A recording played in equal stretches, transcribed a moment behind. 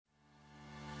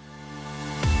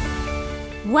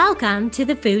Welcome to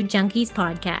the Food Junkies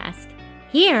podcast.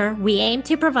 Here, we aim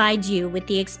to provide you with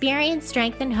the experience,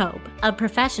 strength, and hope of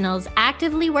professionals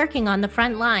actively working on the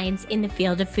front lines in the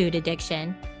field of food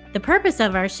addiction. The purpose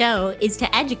of our show is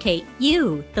to educate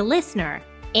you, the listener,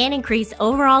 and increase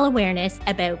overall awareness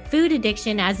about food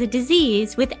addiction as a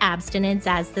disease with abstinence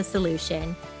as the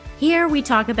solution. Here, we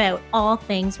talk about all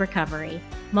things recovery.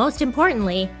 Most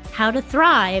importantly, how to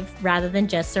thrive rather than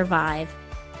just survive.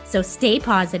 So stay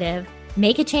positive,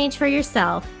 make a change for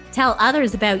yourself, tell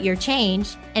others about your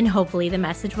change, and hopefully the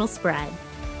message will spread.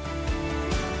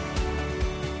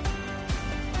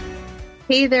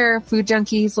 Hey there, Food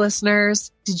Junkies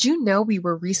listeners. Did you know we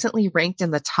were recently ranked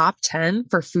in the top 10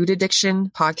 for food addiction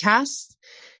podcasts?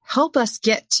 Help us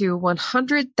get to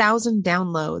 100,000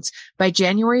 downloads by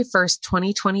January 1st,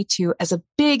 2022 as a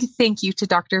big thank you to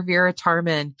Dr. Vera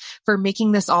Tarman for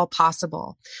making this all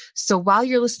possible. So while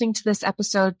you're listening to this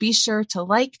episode, be sure to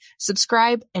like,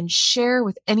 subscribe, and share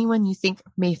with anyone you think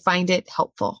may find it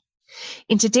helpful.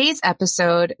 In today's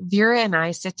episode, Vera and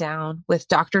I sit down with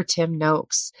Dr. Tim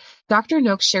Noakes. Dr.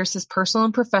 Noakes shares his personal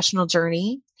and professional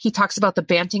journey. He talks about the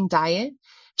Banting diet,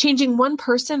 changing one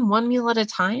person, one meal at a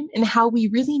time, and how we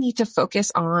really need to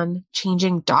focus on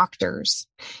changing doctors.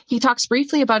 He talks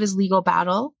briefly about his legal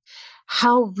battle,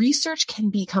 how research can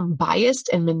become biased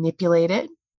and manipulated,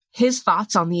 his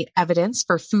thoughts on the evidence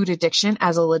for food addiction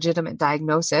as a legitimate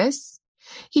diagnosis.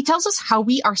 He tells us how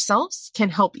we ourselves can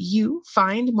help you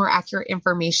find more accurate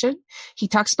information. He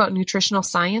talks about nutritional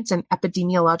science and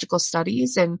epidemiological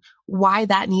studies and why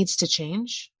that needs to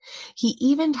change. He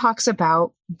even talks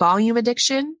about volume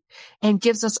addiction and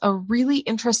gives us a really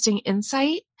interesting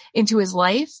insight into his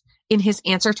life in his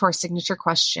answer to our signature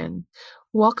question.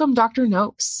 Welcome, Dr.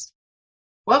 Noakes.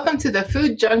 Welcome to the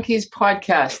Food Junkies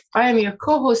podcast. I am your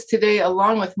co-host today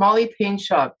along with Molly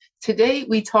Painshaw. Today,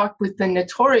 we talk with the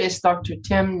notorious Dr.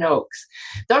 Tim Noakes.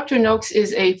 Dr. Noakes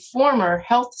is a former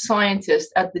health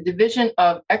scientist at the Division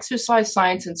of Exercise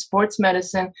Science and Sports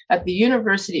Medicine at the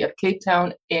University of Cape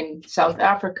Town in South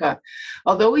Africa.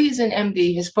 Although he is an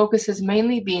MD, his focus has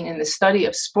mainly been in the study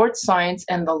of sports science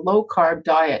and the low-carb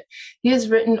diet. He has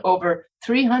written over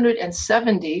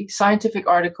 370 scientific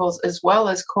articles, as well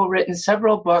as co-written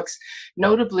several books,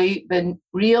 notably The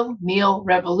Real Meal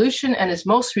Revolution and his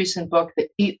most recent book, The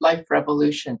Eat Life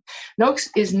Revolution. Noakes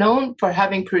is known for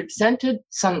having presented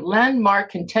some landmark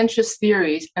contentious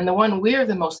theories, and the one we're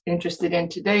the most interested in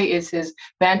today is his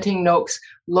Banting Noakes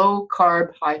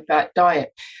low-carb, high-fat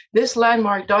diet. This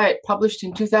landmark diet, published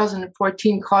in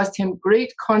 2014, caused him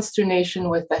great consternation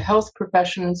with the Health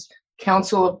Professions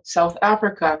Council of South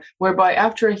Africa, whereby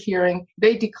after a hearing,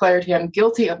 they declared him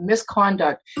guilty of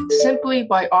misconduct simply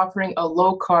by offering a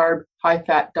low-carb,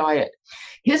 high-fat diet.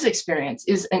 His experience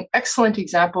is an excellent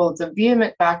example of the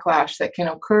vehement backlash that can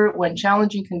occur when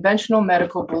challenging conventional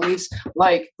medical beliefs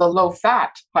like the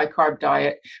low-fat, high-carb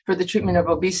diet for the treatment of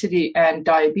obesity and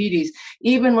diabetes,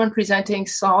 even when presenting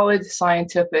solid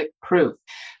scientific proof.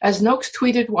 As Noakes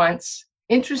tweeted once,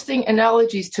 "Interesting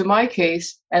analogies to my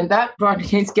case, and that brought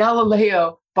against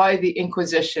Galileo by the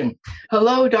Inquisition."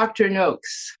 Hello, Dr.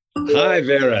 Noakes. Hi,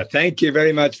 Vera. Thank you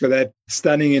very much for that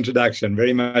stunning introduction.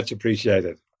 Very much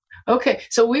appreciated. Okay,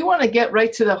 so we want to get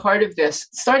right to the heart of this,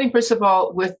 starting first of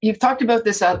all with, you've talked about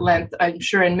this at length, I'm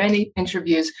sure, in many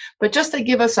interviews, but just to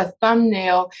give us a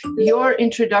thumbnail, your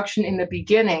introduction in the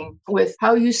beginning with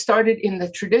how you started in the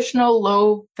traditional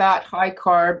low-fat,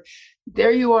 high-carb.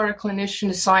 There you are, a clinician,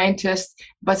 a scientist,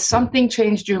 but something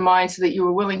changed your mind so that you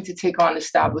were willing to take on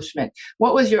establishment.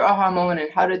 What was your aha moment and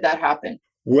how did that happen?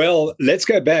 Well, let's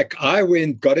go back. I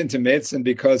got into medicine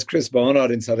because Chris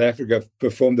Barnard in South Africa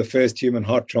performed the first human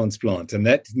heart transplant, and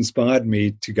that inspired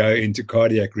me to go into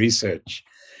cardiac research.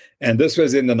 And this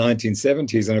was in the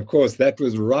 1970s. And of course, that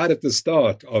was right at the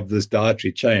start of this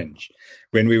dietary change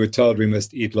when we were told we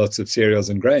must eat lots of cereals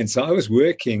and grains. So I was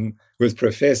working with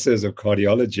professors of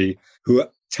cardiology who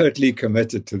were totally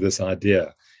committed to this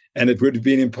idea. And it would have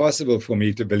been impossible for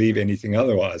me to believe anything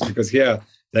otherwise, because here,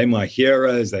 they're my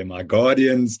heroes, they're my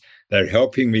guardians, they're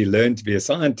helping me learn to be a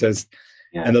scientist.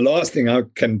 Yeah. And the last thing I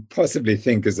can possibly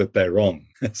think is that they're wrong.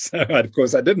 So, of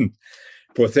course, I didn't.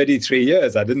 For 33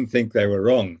 years, I didn't think they were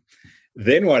wrong.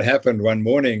 Then what happened one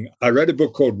morning, I wrote a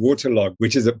book called Waterlog,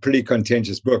 which is a pretty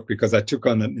contentious book because I took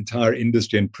on an entire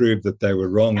industry and proved that they were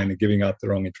wrong and giving out the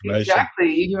wrong information.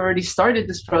 Exactly. You already started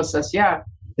this process. Yeah.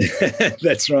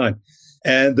 That's right.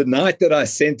 And the night that I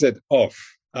sent it off,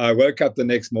 I woke up the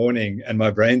next morning and my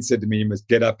brain said to me, you must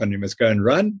get up and you must go and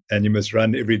run, and you must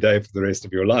run every day for the rest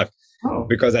of your life,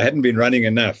 because I hadn't been running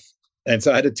enough. And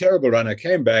so I had a terrible run. I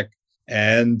came back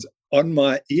and on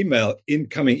my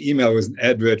incoming email was an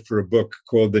advert for a book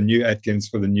called The New Atkins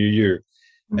for the New You.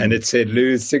 Mm-hmm. And it said,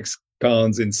 lose 6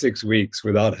 pounds in 6 weeks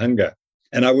without hunger.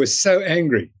 And I was so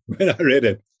angry when I read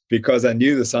it because I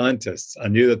knew the scientists. I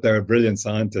knew that they were brilliant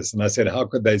scientists. And I said, how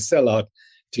could they sell out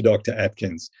to Dr.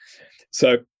 Atkins?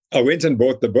 So I went and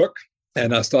bought the book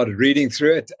and I started reading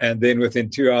through it. And then within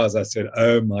 2 hours, I said,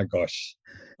 oh my gosh,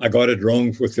 I got it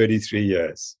wrong for 33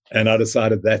 years. And I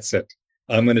decided that's it.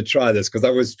 I'm going to try this because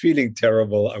I was feeling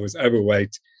terrible. I was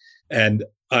overweight and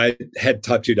I had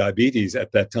type 2 diabetes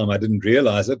at that time. I didn't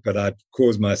realize it, but I'd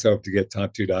caused myself to get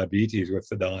type 2 diabetes with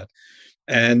the diet.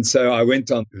 And so I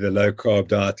went on the low carb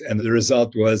diet and the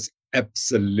result was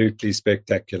absolutely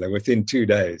spectacular. Within 2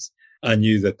 days, I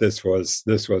knew that this was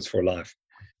for life.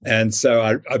 And so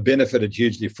I benefited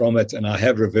hugely from it. And I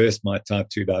have reversed my type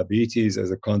 2 diabetes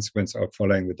as a consequence of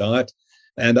following the diet.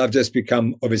 And I've just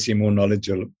become obviously more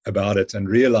knowledgeable about it and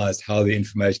realized how the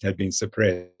information had been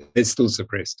suppressed. It's still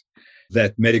suppressed,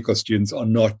 that medical students are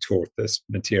not taught this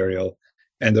material.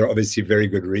 And there are obviously very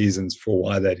good reasons for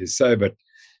why that is so, but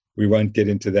we won't get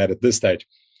into that at this stage.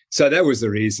 So that was the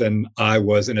reason. I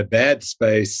was in a bad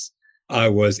space. I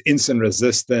was insulin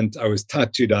resistant. I was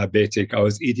type 2 diabetic. I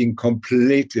was eating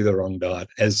completely the wrong diet.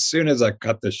 As soon as I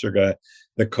cut the sugar,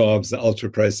 the carbs, the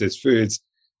ultra-processed foods,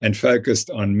 and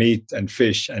focused on meat and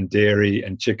fish and dairy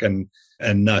and chicken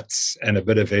and nuts and a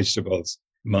bit of vegetables,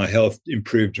 my health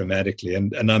improved dramatically.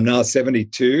 And I'm now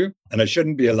 72 and I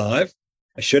shouldn't be alive.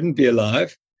 I shouldn't be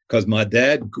alive because my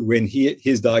dad, when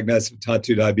his diagnosis of type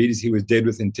 2 diabetes, he was dead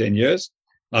within 10 years.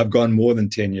 I've gone more than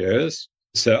 10 years.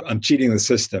 So I'm cheating the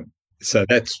system. So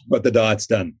that's what the diet's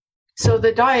done. So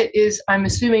the diet is, I'm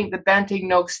assuming, the Banting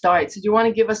Noakes diet. So do you want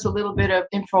to give us a little bit of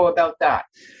info about that?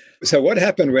 So what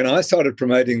happened when I started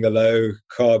promoting the low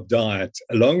carb diet,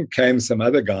 along came some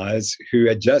other guys who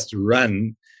had just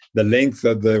run the length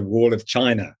of the wall of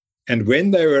China. And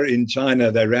when they were in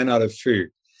China, they ran out of food.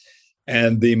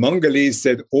 And the Mongolese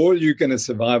said, all you're going to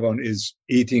survive on is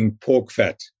eating pork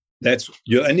fat.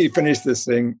 You'll only finish this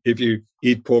thing if you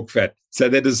eat pork fat. So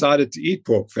they decided to eat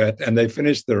pork fat and they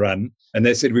finished the run. And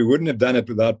they said, we wouldn't have done it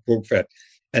without pork fat.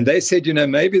 And they said,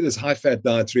 maybe this high-fat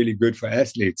diet's really good for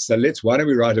athletes. So why don't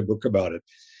we write a book about it?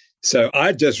 So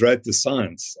I just wrote the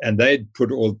science and they'd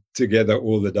put together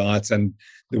all the diets. And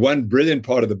the one brilliant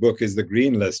part of the book is the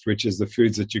green list, which is the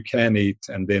foods that you can eat.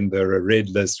 And then there are red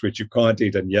lists, which you can't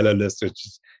eat, and yellow list, which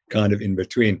is kind of in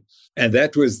between. And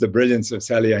that was the brilliance of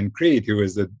Sally Ann Creed, who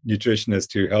was the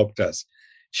nutritionist who helped us.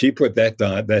 She put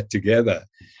that together.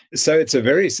 So it's a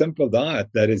very simple diet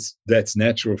that's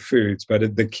natural foods,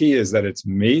 but the key is that it's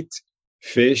meat,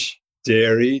 fish,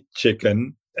 dairy,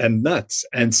 chicken, and nuts,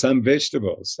 and some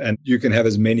vegetables. And you can have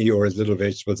as many or as little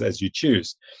vegetables as you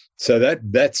choose. So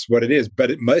that's what it is.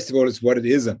 But most of all, it's what it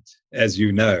isn't, as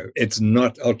you know. It's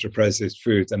not ultra-processed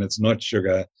foods, and it's not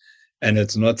sugar, and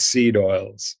it's not seed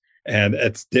oils. And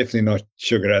it's definitely not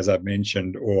sugar, as I've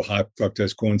mentioned, or high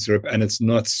fructose corn syrup, and it's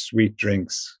not sweet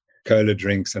drinks, cola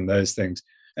drinks, and those things.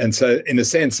 And so, in a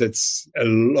sense, it's a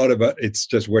lot about it's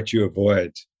just what you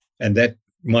avoid. And that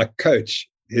my coach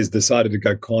has decided to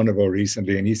go carnivore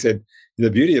recently, and he said the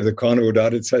beauty of the carnivore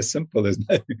diet is so simple.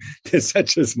 There's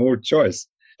such a small choice,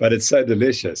 but it's so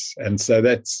delicious. And so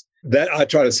that I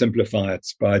try to simplify it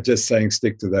by just saying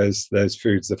stick to those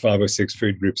foods, the 5 or 6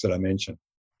 food groups that I mentioned.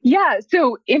 Yeah.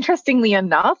 So interestingly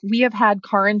enough, we have had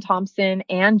Karin Thompson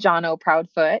and Jono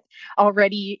Proudfoot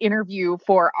already interview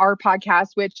for our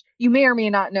podcast, which you may or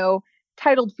may not know,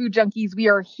 titled Food Junkies. We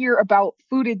are here about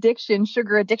food addiction,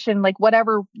 sugar addiction, like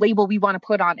whatever label we want to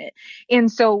put on it.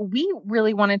 And so we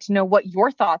really wanted to know what your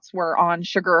thoughts were on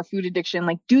sugar or food addiction.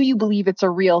 Like, do you believe it's a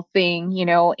real thing,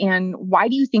 and why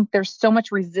do you think there's so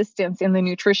much resistance in the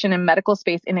nutrition and medical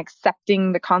space in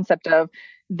accepting the concept of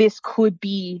this could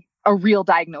be a real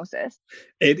diagnosis?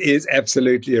 It is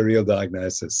absolutely a real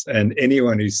diagnosis. And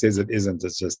anyone who says it isn't,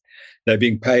 it's just, they're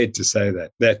being paid to say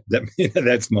that.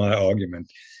 That's my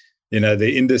argument.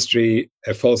 The industry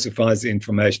falsifies the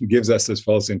information, gives us this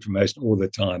false information all the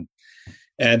time.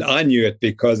 And I knew it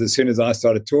because as soon as I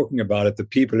started talking about it, the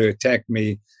people who attacked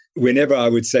me, whenever I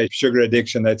would say sugar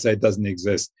addiction, they'd say it doesn't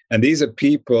exist. And these are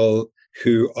people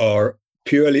who are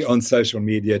purely on social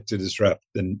media to disrupt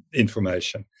the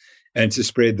information and to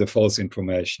spread the false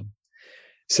information.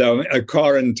 So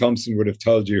Karin Thompson would have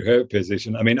told you her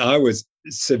position. I mean, I was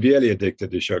severely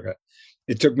addicted to sugar.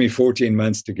 It took me 14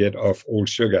 months to get off all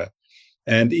sugar.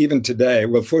 And even today,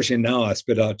 well, fortunately now I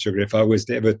spit out sugar. If I was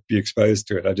to ever be exposed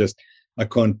to it, I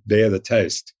can't bear the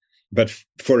taste. But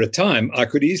for a time, I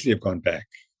could easily have gone back.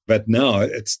 But now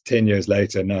it's 10 years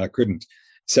later. No, I couldn't.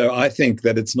 So I think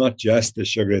that it's not just the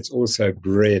sugar, it's also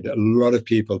bread. A lot of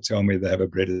people tell me they have a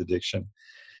bread addiction.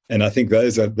 And I think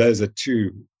those are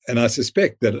two. And I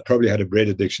suspect that I probably had a bread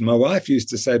addiction. My wife used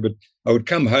to say, but I would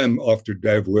come home after a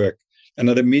day of work and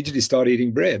I'd immediately start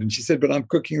eating bread. And she said, but I'm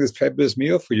cooking this fabulous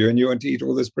meal for you and you want to eat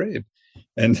all this bread.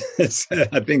 And so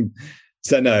I think,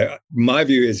 so no, my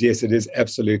view is, yes, it is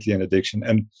absolutely an addiction.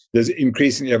 And there's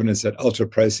increasing evidence that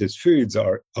ultra-processed foods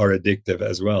are addictive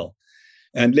as well.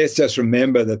 And let's just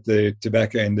remember that the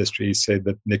tobacco industry said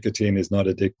that nicotine is not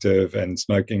addictive and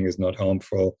smoking is not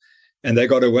harmful. And they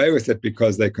got away with it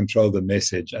because they control the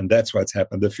message. And that's what's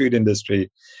happened. The food industry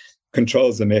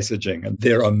controls the messaging. And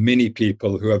there are many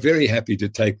people who are very happy to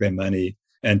take their money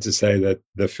and to say that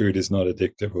the food is not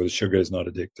addictive or the sugar is not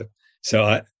addictive. So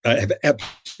I have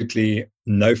absolutely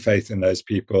no faith in those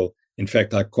people. In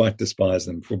fact, I quite despise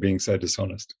them for being so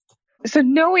dishonest. So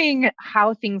knowing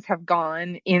how things have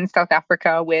gone in South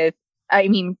Africa with, I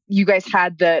mean, you guys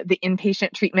had the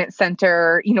inpatient treatment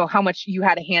center, how much you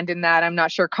had a hand in that. I'm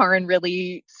not sure Karin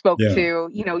really spoke to,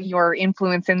 your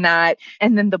influence in that.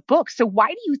 And then the book. So why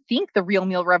do you think the real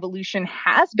meal revolution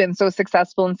has been so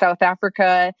successful in South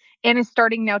Africa and is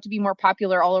starting now to be more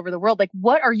popular all over the world? Like,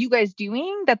 what are you guys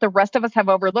doing that the rest of us have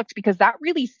overlooked? Because that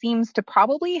really seems to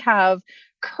probably have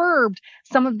curbed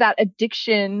some of that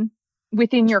addiction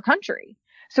within your country.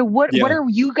 So what are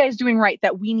you guys doing right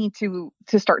that we need to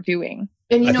start doing?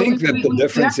 And I think that the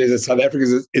difference is that South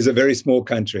Africa is a very small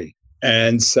country.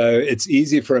 And so it's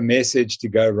easy for a message to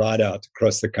go right out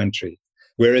across the country.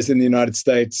 Whereas in the United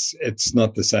States, it's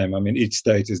not the same. I mean, each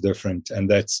state is different.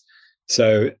 And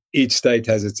so each state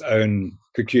has its own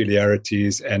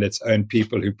peculiarities and its own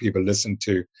people who people listen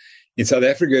to. In South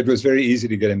Africa, it was very easy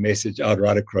to get a message out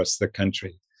right across the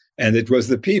country. And it was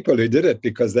the people who did it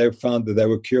because they found that they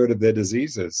were cured of their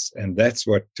diseases. And that's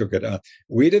what took it out.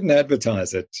 We didn't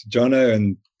advertise it. Jono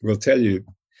and will tell you,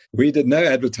 we did no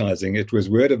advertising. It was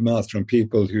word of mouth from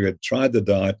people who had tried the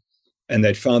diet and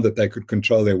they'd found that they could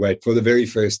control their weight for the very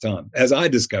first time, as I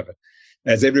discovered,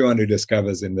 as everyone who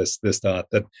discovers in this diet,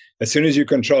 that as soon as you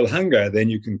control hunger, then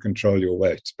you can control your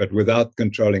weight. But without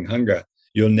controlling hunger,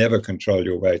 you'll never control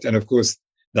your weight. And of course,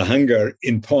 the hunger,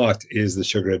 in part, is the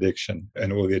sugar addiction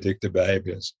and all the addictive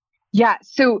behaviors. Yeah.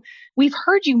 So we've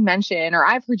heard you mention, or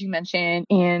I've heard you mention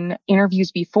in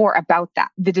interviews before about that,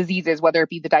 the diseases, whether it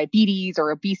be the diabetes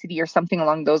or obesity or something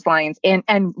along those lines,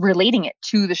 and relating it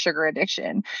to the sugar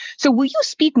addiction. So will you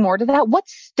speak more to that? What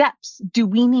steps do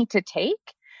we need to take?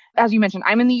 As you mentioned,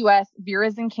 I'm in the US,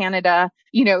 Vera's in Canada,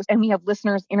 and we have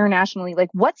listeners internationally. Like,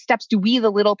 what steps do we, the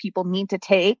little people, need to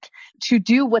take to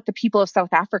do what the people of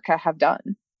South Africa have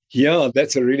done? Yeah,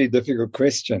 that's a really difficult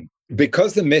question.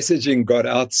 Because the messaging got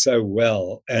out so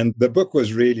well, and the book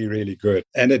was really, really good,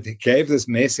 and it gave this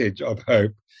message of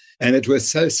hope, and it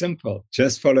was so simple.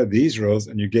 Just follow these rules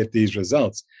and you get these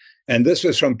results. And this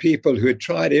was from people who had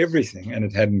tried everything and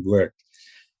it hadn't worked.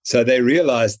 So they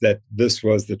realized that this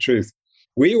was the truth.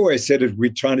 We always said that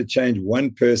we're trying to change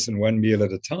one person, one meal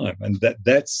at a time. And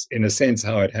that's, in a sense,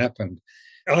 how it happened.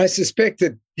 I suspect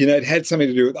that, it had something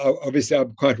to do with, obviously,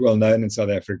 I'm quite well known in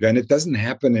South Africa, and it doesn't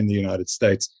happen in the United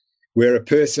States, where a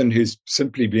person who's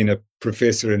simply been a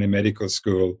professor in a medical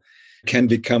school can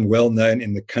become well known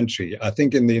in the country. I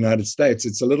think in the United States,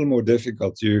 it's a little more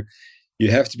difficult. You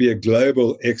have to be a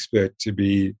global expert to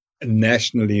be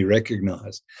nationally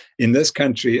recognized. In this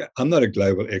country, I'm not a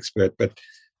global expert,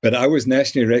 but I was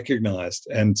nationally recognized.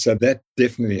 And so that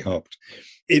definitely helped.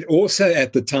 It also,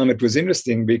 at the time, it was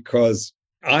interesting because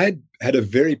I had a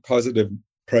very positive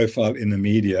profile in the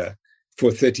media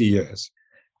for 30 years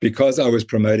because I was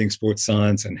promoting sports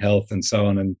science and health and so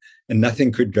on, and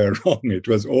nothing could go wrong. It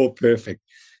was all perfect.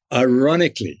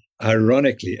 Ironically,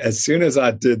 as soon as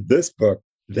I did this book,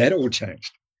 that all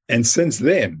changed. And since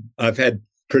then, I've had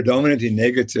predominantly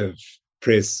negative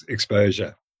press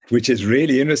exposure, which is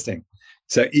really interesting.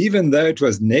 So even though it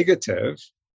was negative,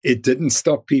 it didn't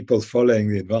stop people following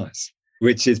the advice,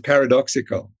 which is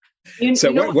paradoxical.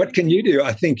 What can you do?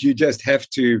 I think you just have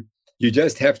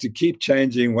to keep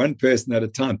changing one person at a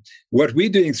time. What we're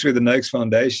doing through the Noakes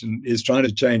Foundation is trying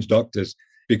to change doctors,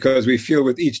 because we feel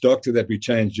with each doctor that we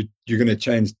change, you're going to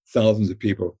change thousands of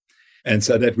people. And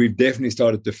so that we've definitely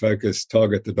started to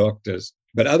target the doctors.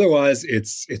 But otherwise,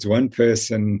 it's one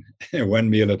person, one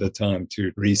meal at a time,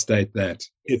 to restate that.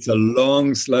 It's a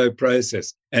long, slow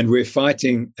process. And we're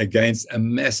fighting against a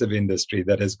massive industry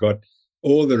that has got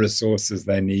all the resources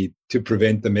they need to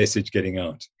prevent the message getting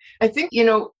out. I think,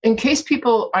 in case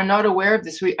people are not aware of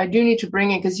this, I do need to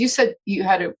bring in, because you said you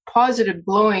had a positive,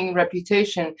 glowing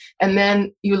reputation, and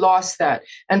then you lost that.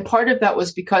 And part of that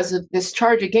was because of this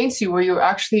charge against you where you were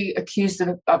actually accused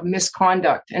of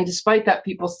misconduct. And despite that,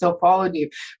 people still followed you.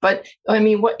 But I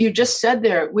mean, what you just said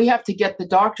there, we have to get the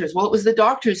doctors. Well, it was the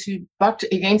doctors who bucked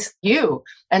against you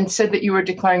and said that you were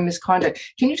declaring misconduct.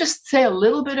 Can you just say a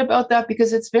little bit about that?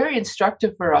 Because it's very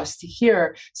instructive for us to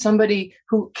hear somebody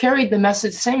who carried the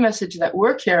message, same message that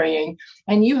we're carrying,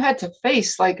 and you had to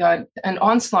face like an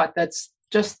onslaught that's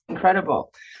just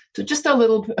incredible. So just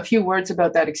a few words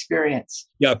about that experience.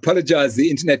 Yeah, I apologize. The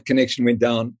internet connection went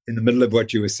down in the middle of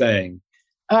what you were saying.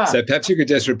 So perhaps you could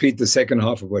just repeat the second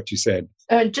half of what you said.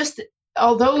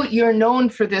 Although you're known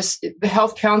for this, the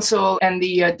Health Council and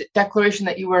the declaration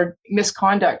that you were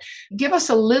misconduct, give us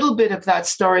a little bit of that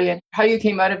story and how you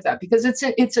came out of that, because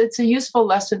it's a useful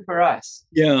lesson for us.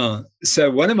 Yeah. So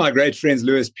one of my great friends,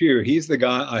 Lewis Pugh, he's the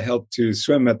guy I helped to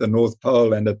swim at the North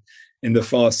Pole and in the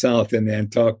far south in the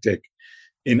Antarctic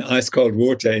in ice cold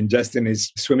water in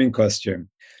his swimming costume.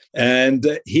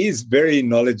 And he's very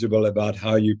knowledgeable about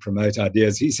how you promote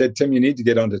ideas. He said, Tim, you need to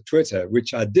get onto Twitter,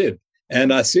 which I did.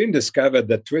 And I soon discovered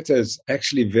that Twitter is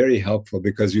actually very helpful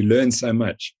because you learn so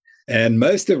much. And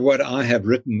most of what I have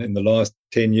written in the last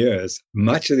 10 years,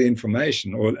 much of the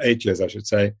information, or 8 years, I should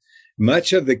say,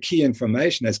 much of the key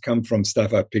information has come from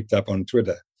stuff I picked up on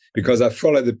Twitter because I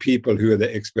follow the people who are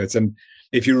the experts. And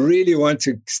if you really want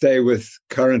to stay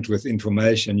current with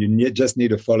information, you just need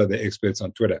to follow the experts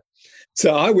on Twitter.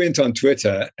 So I went on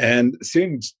Twitter, and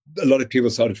soon a lot of people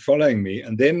started following me.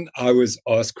 And then I was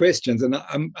asked questions, and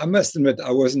I must admit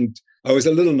I was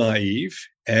a little naive.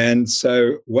 And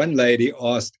so one lady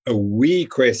asked a wee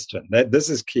question. This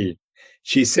is key.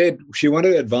 She said she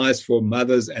wanted advice for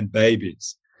mothers and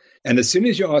babies. And as soon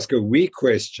as you ask a wee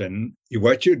question,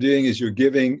 what you're doing is you're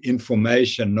giving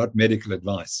information, not medical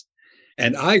advice.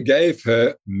 And I gave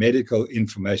her medical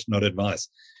information, not advice.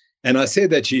 And I said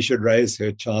that she should raise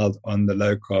her child on the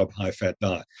low-carb, high-fat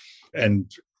diet.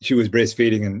 And she was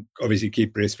breastfeeding and obviously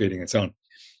keep breastfeeding and so on.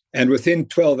 And within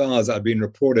 12 hours, I'd been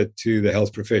reported to the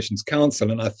Health Professions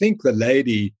Council. And I think the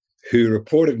lady who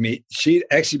reported me, she'd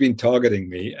actually been targeting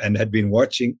me and had been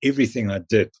watching everything I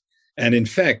did. And in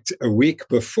fact, a week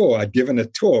before, I'd given a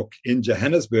talk in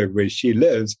Johannesburg where she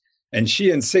lives, and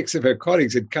she and 6 of her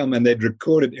colleagues had come and they'd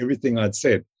recorded everything I'd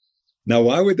said. Now,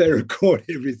 why would they record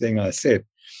everything I said?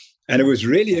 And it was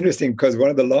really interesting because one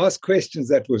of the last questions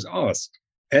that was asked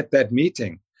at that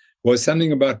meeting was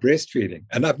something about breastfeeding.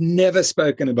 And I've never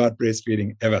spoken about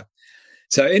breastfeeding ever.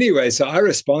 So anyway, I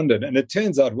responded, and it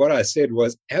turns out what I said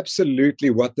was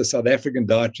absolutely what the South African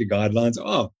dietary guidelines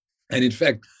are. And in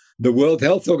fact, the World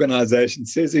Health Organization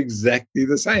says exactly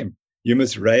the same. You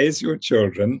must raise your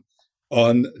children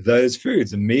on those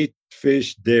foods, meat,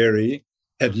 fish, dairy,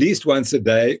 at least once a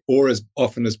day or as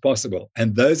often as possible.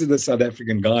 And those are the South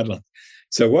African guidelines.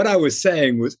 So what I was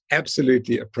saying was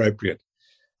absolutely appropriate.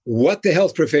 What the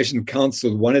Health Profession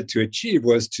Council wanted to achieve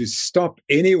was to stop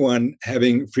anyone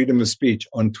having freedom of speech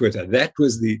on Twitter. That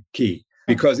was the key.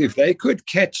 Because if they could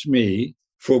catch me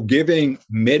for giving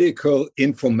medical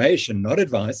information, not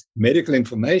advice, medical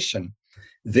information,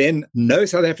 then no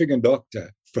South African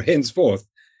doctor, for henceforth,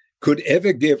 could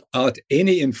ever give out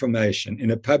any information in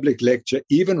a public lecture,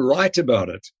 even write about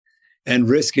it, and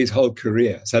risk his whole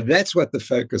career. So that's what the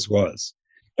focus was.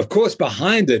 Of course,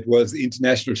 behind it was the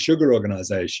International Sugar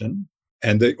Organization,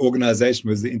 and the organization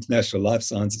was the International Life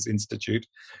Sciences Institute,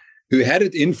 who had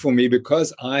it in for me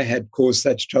because I had caused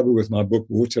such trouble with my book,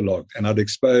 Waterlogged, and I'd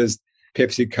exposed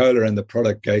Pepsi Cola and the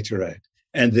product Gatorade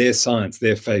and their science,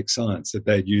 their fake science that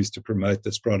they'd used to promote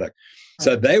this product.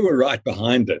 So they were right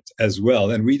behind it as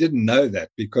well. And we didn't know that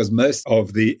because most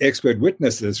of the expert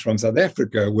witnesses from South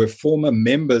Africa were former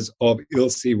members of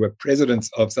ILSI, were presidents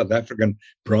of South African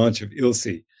branch of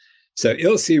ILSI. So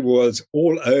ILSI was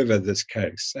all over this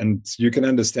case. And you can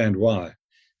understand why.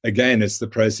 Again, it's the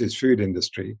processed food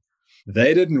industry.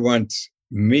 They didn't want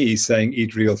me saying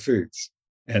eat real foods,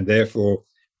 and therefore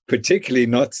particularly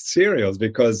not cereals,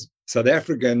 because South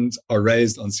Africans are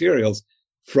raised on cereals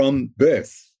from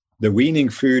birth. The weaning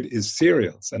food is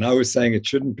cereals. And I was saying it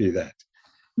shouldn't be that.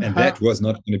 And that was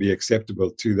not going to be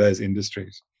acceptable to those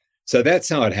industries. So that's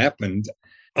how it happened.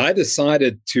 I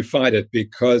decided to fight it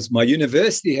because my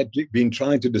university had been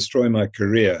trying to destroy my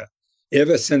career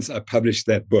ever since I published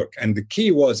that book. And the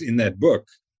key was in that book,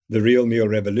 The Real Meal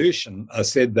Revolution, I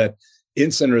said that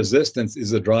insulin resistance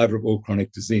is a driver of all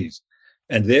chronic disease.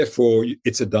 And therefore,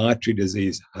 it's a dietary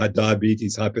disease.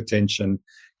 Diabetes, hypertension,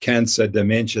 cancer,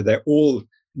 dementia, they're all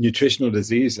nutritional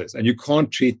diseases, and you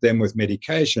can't treat them with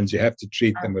medications. You have to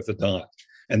treat them with a diet.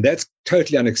 And that's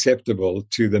totally unacceptable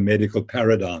to the medical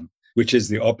paradigm, which is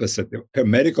the opposite. The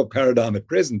medical paradigm at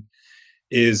present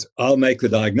is I'll make the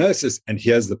diagnosis and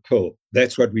here's the pill.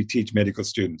 That's what we teach medical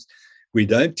students. We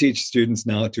don't teach students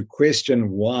now to question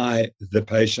why the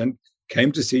patient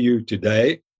came to see you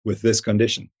today with this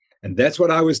condition. And that's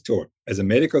what I was taught as a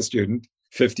medical student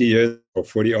 50 years or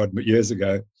 40 odd years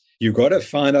ago. You got to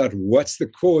find out what's the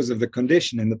cause of the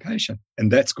condition in the patient.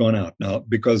 And that's gone out now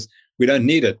because we don't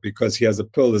need it, because he has a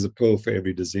pill. There's a pill for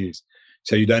every disease.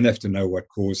 So you don't have to know what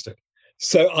caused it.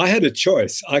 So I had a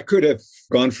choice. I could have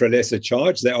gone for a lesser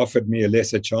charge. They offered me a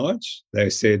lesser charge.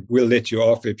 They said, we'll let you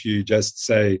off if you just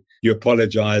say you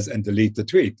apologize and delete the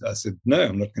tweet. I said, no,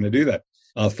 I'm not going to do that.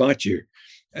 I'll fight you.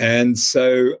 And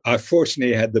so I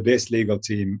fortunately had the best legal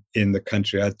team in the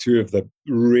country. I had two of the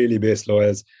really best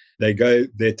lawyers. They go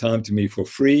their time to me for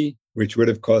free, which would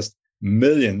have cost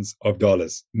millions of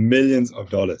dollars.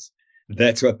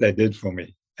 That's what they did for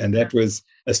me. And that was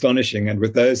astonishing. And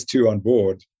with those two on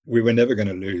board, we were never going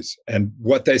to lose. And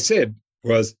what they said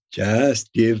was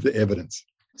just give the evidence.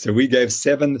 So we gave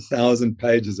 7,000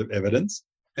 pages of evidence,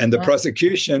 and the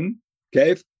prosecution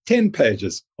gave 10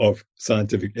 pages of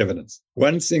scientific evidence.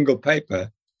 One single paper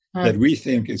that we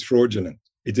think is fraudulent.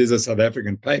 It is a South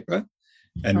African paper.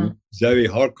 And Zoe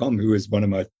Harcom, who is one of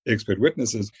my expert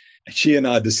witnesses, she and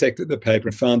I dissected the paper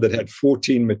and found that it had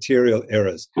 14 material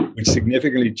errors, which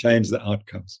significantly changed the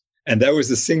outcomes. And that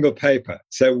was a single paper.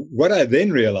 So what I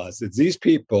then realized is these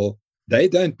people, they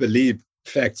don't believe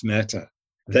facts matter.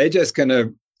 They're just going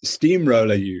to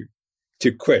steamroller you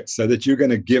to quit so that you're going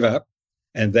to give up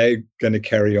and they're going to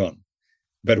carry on.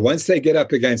 But once they get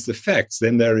up against the facts,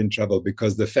 then they're in trouble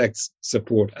because the facts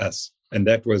support us. And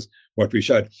that was what we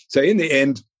showed. So in the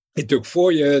end, it took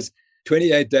 4 years,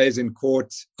 28 days in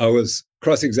court. I was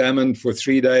cross-examined for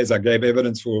 3 days. I gave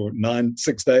evidence for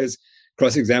 6 days,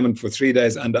 cross-examined for 3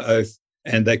 days under oath,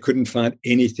 and they couldn't find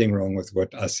anything wrong with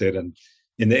what I said. And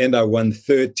in the end, I won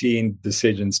 13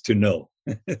 decisions to 0.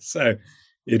 So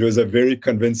it was a very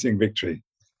convincing victory.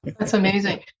 That's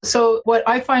amazing. So what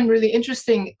I find really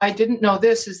interesting, I didn't know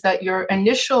this, is that your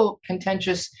initial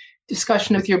contentious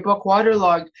discussion with your book,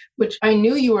 Waterlogged, which I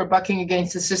knew you were bucking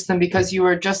against the system because you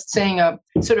were just saying a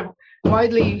sort of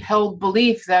widely held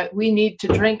belief that we need to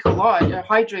drink a lot or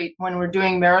hydrate when we're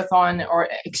doing marathon or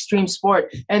extreme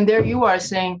sport. And there you are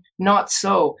saying not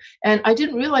so. And I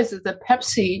didn't realize that the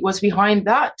Pepsi was behind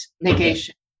that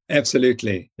negation.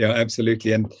 Absolutely. Yeah,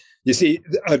 absolutely. And you see,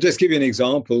 I'll just give you an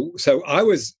example. So I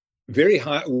was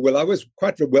I was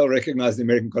quite well recognized in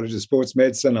the American College of Sports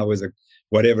Medicine. I was a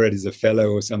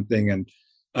fellow or something, and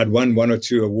I'd won 1 or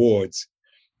 2 awards.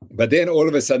 But then all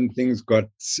of a sudden things got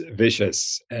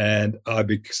vicious, and I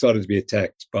started to be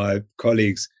attacked by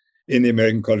colleagues in the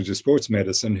American College of Sports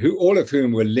Medicine, all of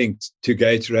whom were linked to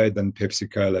Gatorade and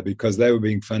Pepsi-Cola because they were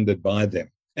being funded by them.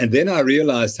 And then I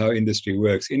realized how industry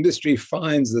works. Industry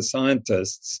finds the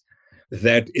scientists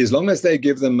that as long as they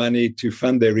give them money to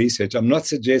fund their research, I'm not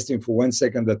suggesting for 1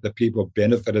 second that the people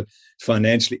benefited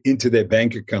financially into their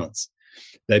bank accounts.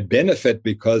 They benefit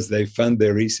because they fund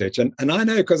their research. And I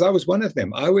know because I was one of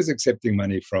them. I was accepting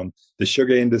money from the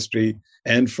sugar industry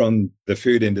and from the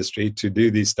food industry to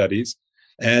do these studies.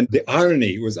 And the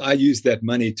irony was I used that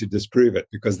money to disprove it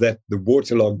because the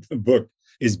Waterlogged book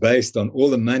is based on all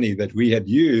the money that we had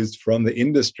used from the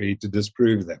industry to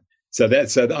disprove them. So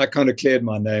I kind of cleared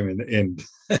my name in the end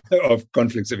of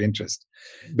conflicts of interest.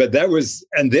 But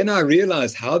and then I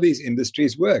realized how these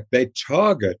industries work. They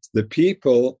target the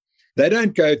people. They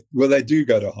don't they do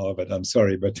go to Harvard, I'm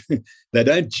sorry, but they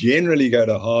don't generally go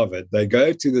to Harvard. They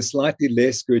go to the slightly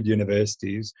less good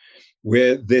universities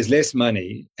where there's less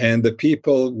money and the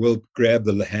people will grab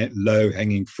the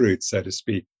low-hanging fruit, so to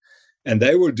speak. And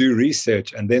they will do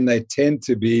research, and then they tend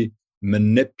to be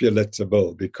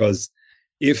manipulatable because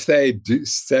if they do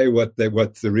say what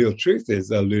the real truth is,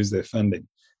 they'll lose their funding.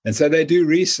 And so they do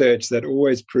research that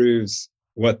always proves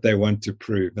what they want to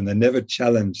prove, and they never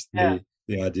challenge the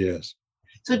ideas.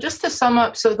 So just to sum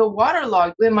up, so the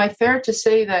Waterlogged, am I fair to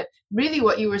say that really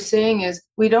what you were saying is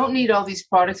we don't need all these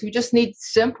products, we just need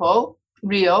simple,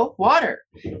 real water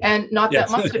and not that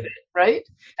much of it, right?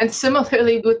 And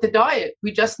similarly with the diet,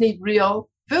 we just need real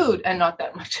food and not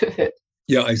that much of it.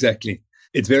 Yeah, exactly.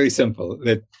 It's very simple.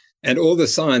 And all the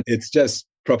science, it's just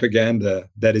propaganda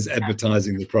that is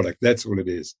advertising the product. That's all it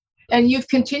is. And you've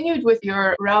continued with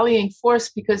your rallying force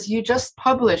because you just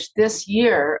published this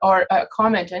year, or a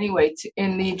comment anyway,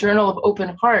 in the Journal of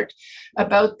Open Heart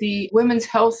about the Women's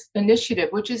Health Initiative,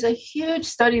 which is a huge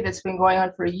study that's been going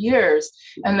on for years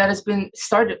and that has been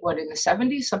started, in the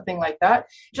 70s, something like that.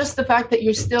 Just the fact that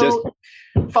you're still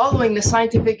following the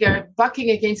scientific, bucking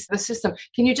against the system.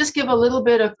 Can you just give a little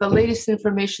bit of the latest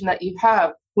information that you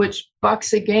have, which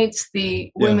bucks against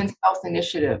the Women's Health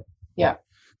Initiative? Yeah.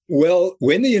 Well,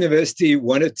 when the university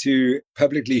wanted to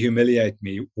publicly humiliate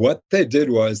me, what they did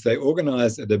was they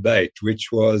organized a debate, which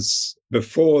was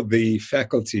before the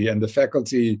faculty, and the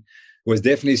faculty was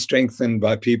definitely strengthened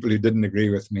by people who didn't agree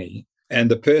with me.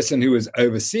 And the person who was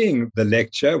overseeing the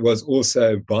lecture was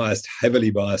also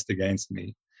heavily biased against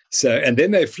me. So, and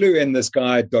then they flew in this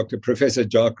guy, Professor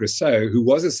Jacques Rousseau, who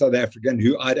was a South African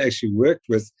who I'd actually worked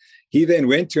with. He then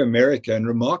went to America and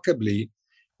remarkably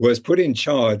was put in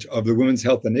charge of the Women's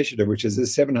Health Initiative, which is a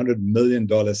 $700 million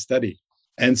study.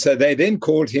 And so they then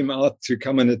called him out to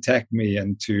come and attack me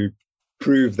and to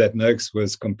prove that Noakes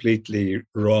was completely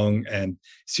wrong and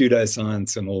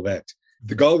pseudoscience and all that.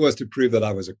 The goal was to prove that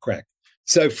I was a quack.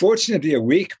 So fortunately, a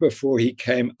week before he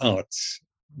came out,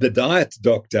 the diet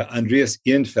doctor, Andreas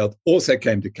Eenfeldt, also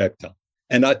came to Cape Town.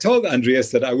 And I told Andreas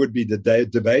that I would be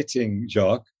debating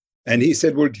Jacques. And he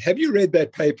said, well, have you read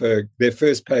that paper, their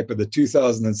first paper, the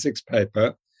 2006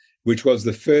 paper, which was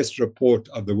the first report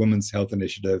of the Women's Health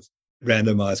Initiative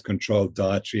randomized controlled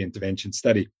dietary intervention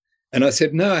study? And I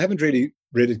said, no, I haven't really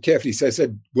read it carefully. So I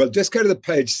said, well, just go to the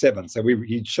page 7. So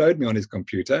he showed me on his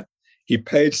computer. He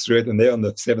paged through it, and there on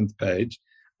the 7th page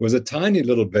was a tiny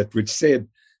little bit which said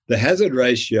the hazard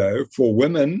ratio for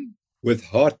women with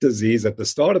heart disease at the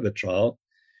start of the trial,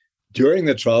 during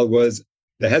the trial, was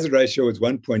the hazard ratio was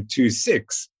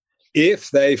 1.26 if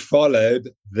they followed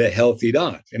the healthy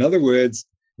diet. In other words,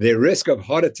 their risk of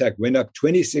heart attack went up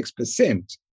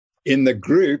 26% in the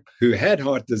group who had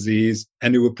heart disease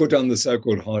and who were put on the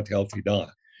so-called heart healthy diet.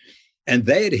 And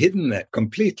they had hidden that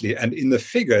completely. And in the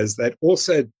figures, that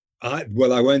also, I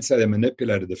won't say they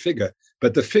manipulated the figure,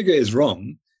 but the figure is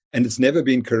wrong and it's never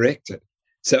been corrected.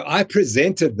 So I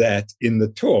presented that in the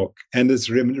talk, and it's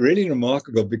really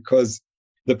remarkable because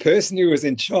the person who was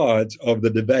in charge of the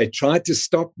debate tried to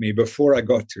stop me before I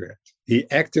got to it. He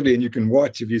actively, and you can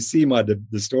watch if you see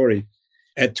the story,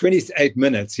 at 28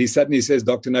 minutes, he suddenly says,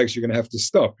 Dr. Noakes, you're going to have to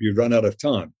stop. You've run out of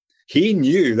time. He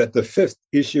knew that the 5th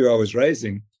issue I was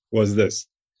raising was this.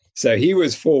 So he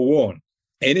was forewarned.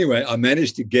 Anyway, I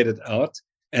managed to get it out,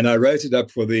 and I wrote it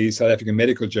up for the South African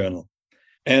Medical Journal.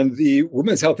 And the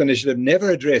Women's Health Initiative never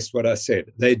addressed what I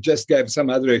said. They just gave some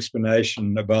other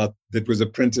explanation about that was a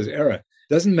printer's error.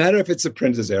 Doesn't matter if it's a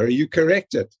printer's error, you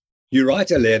correct it. You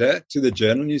write a letter to the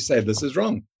journal and you say, this is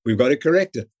wrong. We've got to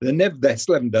correct it. They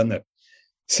still haven't done that.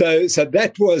 So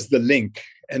that was the link.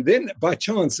 And then by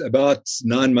chance, about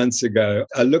 9 months ago,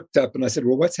 I looked up and I said,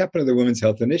 well, what's happened to the Women's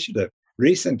Health Initiative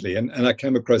recently? And I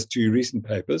came across 2 recent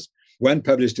papers, one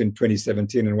published in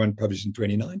 2017 and one published in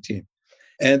 2019.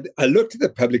 And I looked at the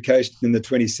publication in the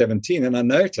 2017 and I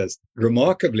noticed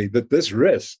remarkably that this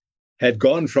risk had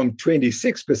gone from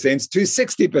 26% to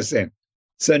 60%.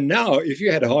 So now, if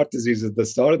you had heart disease at the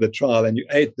start of the trial and you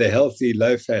ate the healthy,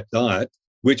 low-fat diet,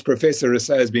 which Professor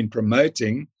Rousseau has been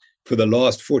promoting for the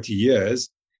last 40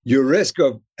 years, your risk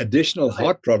of additional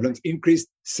heart problems increased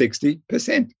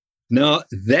 60%. Now,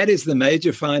 that is the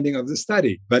major finding of the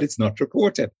study, but it's not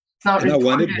reported. I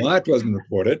wondered why it wasn't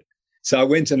reported. So I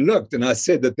went and looked, and I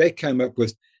said that they came up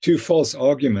with 2 false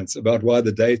arguments about why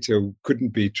the data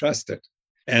couldn't be trusted.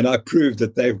 And I proved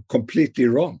that they're completely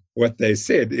wrong. What they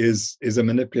said is a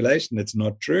manipulation. It's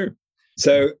not true.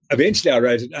 So eventually I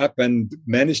wrote it up and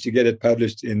managed to get it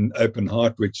published in Open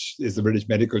Heart, which is the British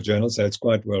Medical Journal, so it's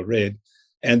quite well read.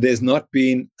 And there's not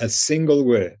been a single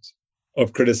word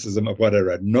of criticism of what I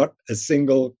wrote, not a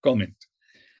single comment.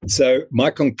 So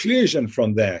my conclusion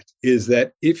from that is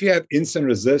that if you have insulin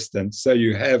resistance, so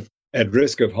you have at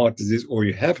risk of heart disease or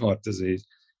you have heart disease,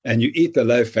 and you eat the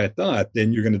low-fat diet,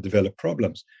 then you're going to develop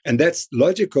problems. And that's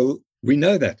logical. We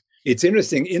know that. It's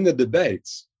interesting, in the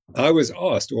debates, I was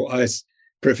asked,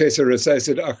 Professor Rousseau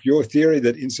said, your theory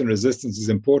that insulin resistance is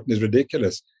important is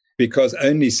ridiculous because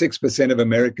only 6% of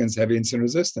Americans have insulin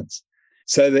resistance.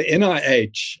 So the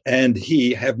NIH and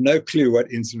he have no clue what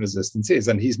insulin resistance is,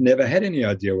 and he's never had any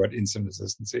idea what insulin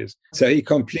resistance is. So he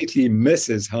completely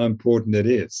misses how important it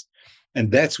is. And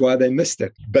that's why they missed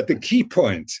it. But the key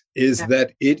point is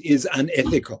that it is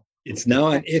unethical. It's now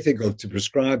unethical to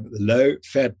prescribe the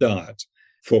low-fat diet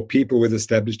for people with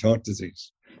established heart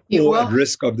disease or at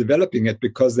risk of developing it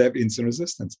because they have insulin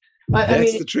resistance.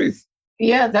 That's the truth.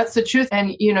 Yeah, that's the truth.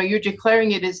 And, you're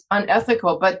declaring it as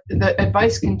unethical, but the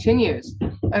advice continues.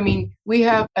 I mean, we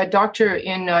have a doctor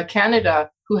in Canada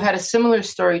who had a similar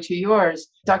story to yours,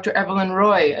 Dr. Evelyn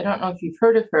Roy. I don't know if you've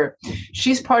heard of her.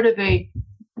 She's part of a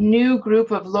new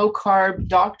group of low-carb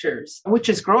doctors, which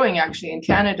is growing actually in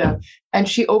Canada. And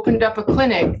she opened up a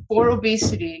clinic for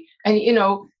obesity. And,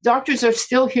 doctors are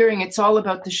still hearing it's all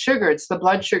about the sugar. It's the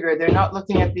blood sugar. They're not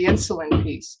looking at the insulin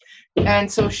piece.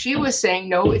 And so she was saying,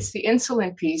 no, it's the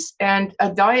insulin piece. And a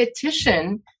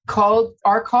dietitian called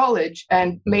our college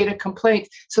and made a complaint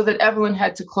so that Evelyn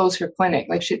had to close her clinic.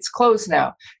 Like, it's closed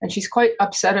now. And she's quite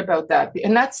upset about that.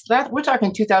 And that's we're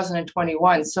talking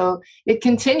 2021. So it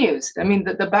continues. I mean,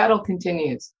 the battle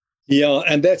continues. Yeah,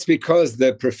 and that's because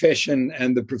the profession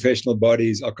and the professional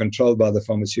bodies are controlled by the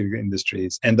pharmaceutical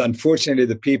industries. And unfortunately,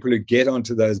 the people who get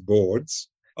onto those boards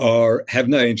have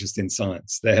no interest in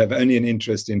science. They have only an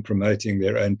interest in promoting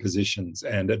their own positions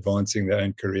and advancing their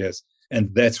own careers.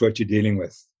 And that's what you're dealing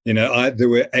with. There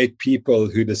were 8 people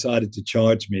who decided to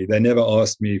charge me. They never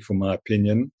asked me for my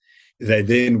opinion. They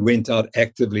then went out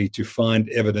actively to find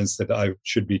evidence that I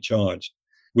should be charged,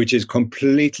 which is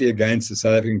completely against the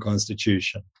South African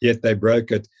Constitution. Yet they broke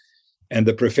it. And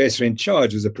the professor in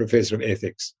charge was a professor of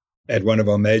ethics at one of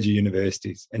our major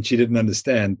universities. And she didn't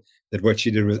understand that what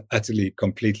she did was utterly,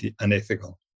 completely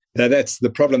unethical. Now, that's the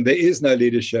problem. There is no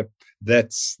leadership.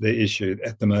 That's the issue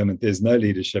at the moment. There's no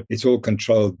leadership. It's all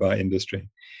controlled by industry.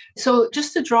 So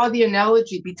just to draw the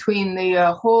analogy between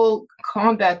the whole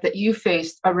combat that you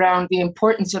faced around the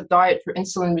importance of diet for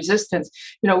insulin resistance,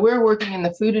 we're working in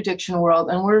the food addiction world,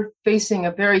 and we're facing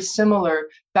a very similar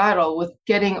battle with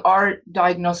getting our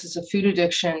diagnosis of food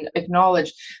addiction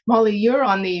acknowledged. Molly, you're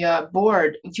on the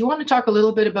board. Do you want to talk a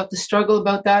little bit about the struggle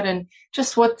about that and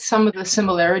just what some of the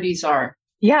similarities are?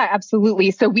 Yeah, absolutely.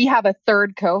 So we have a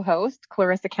third co-host,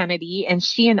 Clarissa Kennedy, and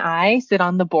she and I sit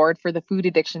on the board for the Food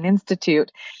Addiction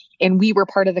Institute. And we were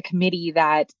part of the committee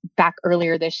that back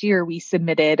earlier this year, we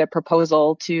submitted a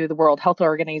proposal to the World Health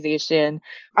Organization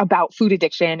about food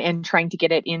addiction and trying to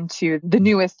get it into the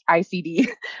newest ICD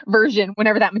version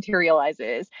whenever that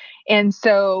materializes. And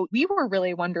so we were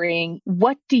really wondering,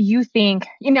 what do you think?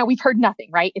 We've heard nothing,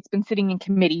 right? It's been sitting in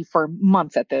committee for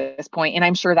months at this point, and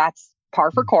I'm sure that's par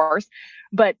for course.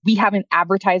 But we haven't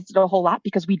advertised it a whole lot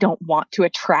because we don't want to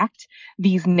attract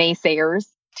these naysayers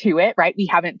to it, right? We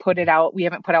haven't put it out. We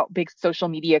haven't put out big social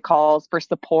media calls for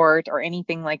support or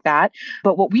anything like that.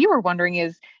 But what we were wondering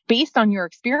is, based on your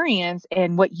experience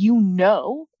and what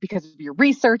because of your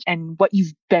research and what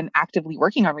you've been actively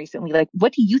working on recently, like,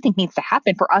 what do you think needs to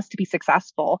happen for us to be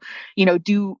successful?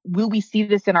 Will we see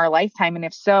this in our lifetime? And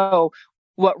if so,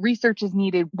 what research is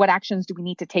needed? What actions do we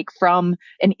need to take from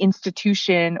an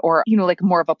institution or, like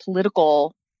more of a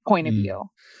political point of view?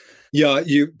 Yeah,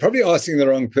 you're probably asking the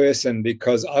wrong person,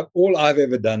 because all I've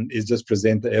ever done is just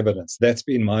present the evidence. That's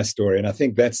been my story. And I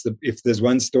think if there's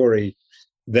one story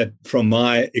that from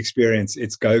my experience,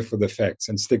 it's go for the facts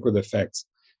and stick with the facts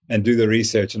and do the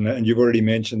research. And you've already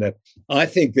mentioned that. I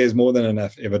think there's more than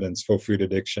enough evidence for food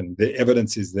addiction. The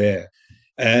evidence is there.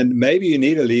 And maybe you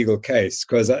need a legal case,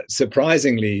 because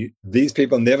surprisingly, these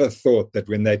people never thought that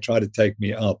when they tried to take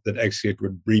me out, that actually it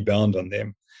would rebound on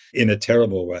them in a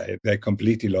terrible way. They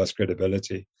completely lost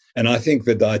credibility. And I think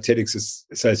the Dietetics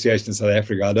Association in South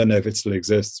Africa, I don't know if it still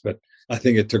exists, but I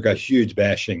think it took a huge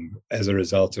bashing as a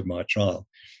result of my trial.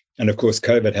 And of course,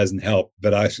 COVID hasn't helped,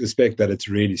 but I suspect that it's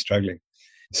really struggling.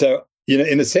 So,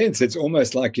 in a sense, it's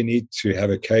almost like you need to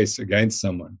have a case against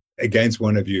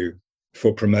one of you,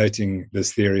 for promoting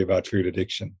this theory about food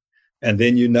addiction. And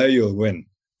then you'll win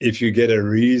if you get a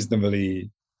reasonably...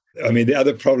 the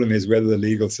other problem is whether the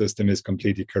legal system is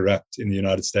completely corrupt in the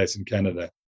United States and Canada,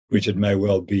 which it may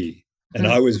well be. And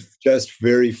I was just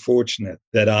very fortunate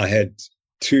that I had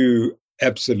 2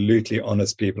 absolutely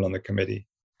honest people on the committee.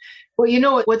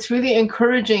 Well, what's really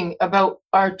encouraging about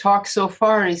our talk so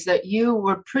far is that you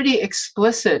were pretty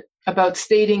explicit about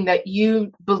stating that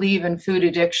you believe in food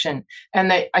addiction,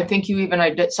 and that I think you even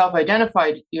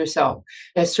self-identified yourself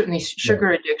as certainly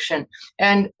sugar addiction.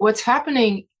 And what's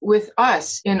happening with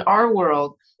us in our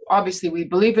world, obviously we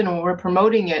believe in and we're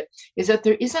promoting it, is that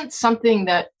there isn't something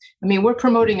we're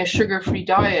promoting a sugar-free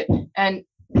diet, and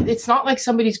it's not like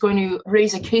somebody's going to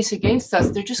raise a case against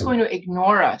us. They're just going to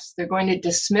ignore us. They're going to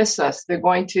dismiss us. They're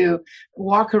going to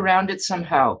walk around it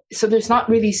somehow. So there's not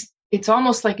really... It's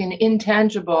almost like an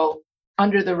intangible,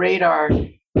 under the radar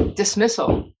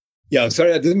dismissal. Yeah, I'm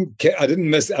sorry, I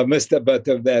missed a bit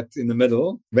of that in the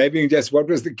middle. Maybe just what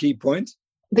was the key point?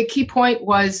 The key point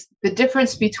was the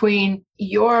difference between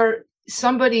your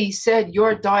somebody said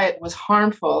your diet was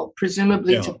harmful,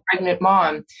 presumably to pregnant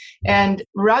mom. And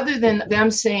rather than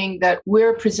them saying that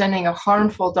we're presenting a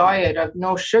harmful diet of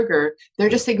no sugar, they're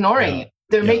just ignoring it.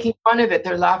 They're making fun of it.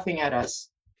 They're laughing at us.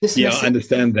 I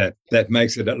understand that. That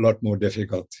makes it a lot more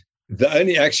difficult. The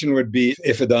only action would be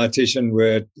if a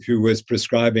dietitian who was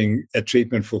prescribing a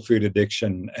treatment for food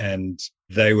addiction and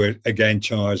they were again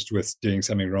charged with doing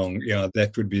something wrong.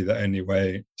 That would be the only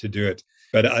way to do it.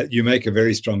 But you make a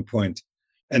very strong point.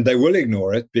 And they will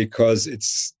ignore it because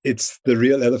it's the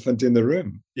real elephant in the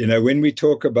room. When we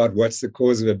talk about what's the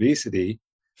cause of obesity,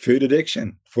 food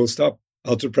addiction, full stop,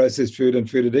 ultra-processed food and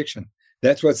food addiction.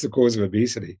 That's what's the cause of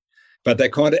obesity. But they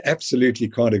absolutely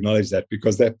can't acknowledge that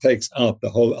because that takes out the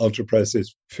whole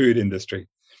ultra-processed food industry.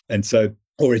 And so,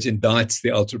 or it indicts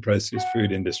the ultra-processed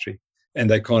food industry. And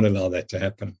they can't allow that to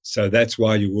happen. So that's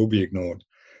why you will be ignored.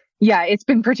 Yeah, it's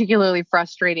been particularly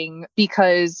frustrating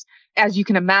because, as you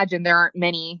can imagine, there aren't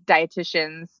many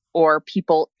dietitians or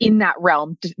people in that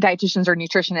realm, dietitians or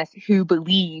nutritionists, who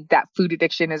believe that food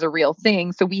addiction is a real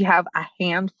thing. So we have a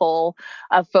handful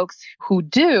of folks who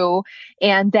do.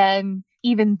 And then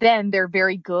even then, they're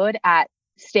very good at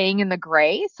staying in the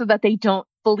gray so that they don't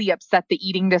fully upset the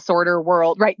eating disorder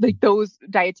world, right? Like those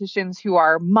dietitians who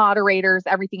are moderators,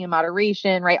 everything in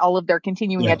moderation, right? All of their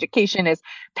continuing education is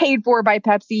paid for by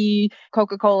Pepsi,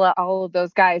 Coca-Cola, all of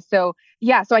those guys. So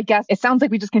so I guess it sounds like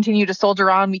we just continue to soldier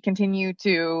on. We continue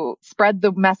to spread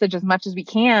the message as much as we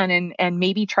can and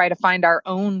maybe try to find our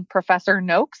own Professor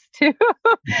Noakes to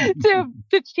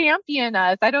champion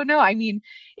us. I don't know. I mean,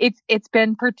 it's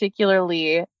been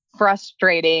particularly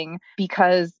frustrating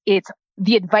because it's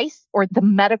the advice or the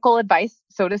medical advice,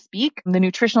 so to speak, the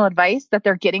nutritional advice that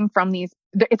they're getting from these,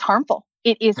 it's harmful.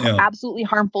 It is absolutely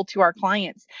harmful to our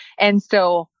clients. And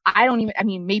so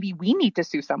maybe we need to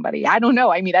sue somebody. I don't know.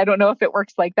 I don't know if it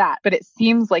works like that, but it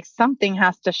seems like something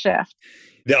has to shift.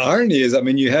 The irony is,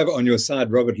 you have on your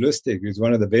side Robert Lustig, who's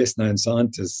one of the best known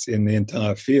scientists in the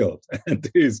entire field, and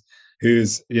who's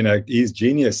he's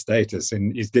genius status,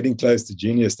 and he's getting close to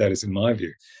genius status in my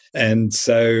view. And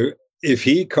so if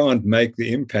he can't make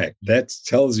the impact, that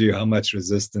tells you how much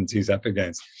resistance he's up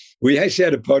against. We actually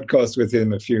had a podcast with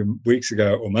him a few weeks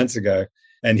ago or months ago,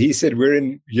 and he said we're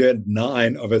in year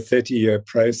 9 of a 30-year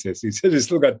process. He said he's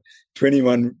still got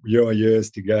 21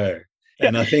 years to go.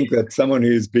 And I think that someone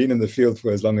who's been in the field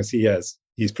for as long as he has,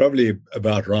 he's probably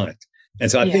about right.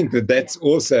 And so I think that's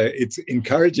also, it's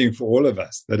encouraging for all of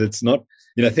us that it's not,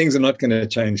 things are not going to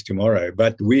change tomorrow,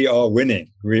 but we are winning.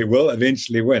 We will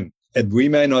eventually win. And we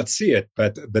may not see it,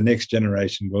 but the next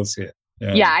generation will see it.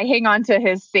 I hang on to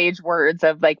his sage words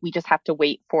of like, we just have to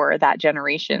wait for that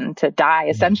generation to die,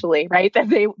 essentially, right? That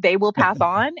they will pass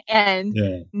on and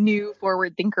new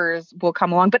forward thinkers will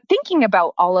come along. But thinking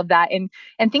about all of that and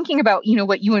thinking about,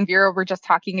 what you and Vera were just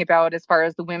talking about as far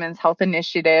as the Women's Health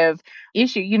Initiative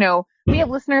issue, we have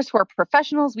listeners who are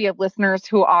professionals. We have listeners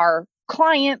who are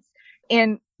clients.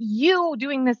 And you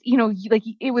doing this, like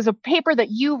it was a paper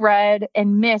that you read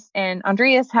and missed, and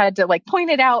Andreas had to point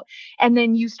it out, and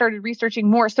then you started researching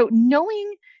more. So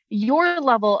knowing your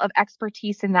level of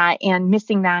expertise in that and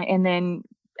missing that, and then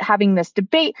having this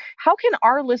debate, how can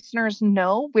our listeners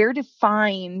know where to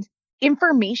find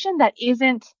information that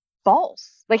isn't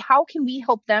false? Like, how can we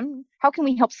help them? How can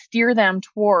we help steer them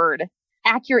toward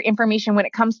accurate information when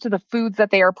it comes to the foods that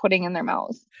they are putting in their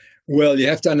mouths? Well, you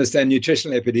have to understand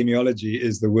nutritional epidemiology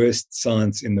is the worst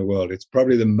science in the world. It's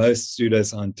probably the most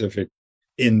pseudoscientific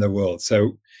in the world.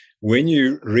 So when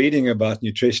you're reading about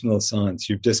nutritional science,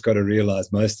 you've just got to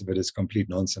realize most of it is complete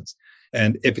nonsense.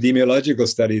 And epidemiological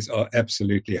studies are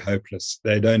absolutely hopeless.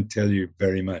 They don't tell you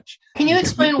very much. Can you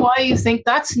explain why you think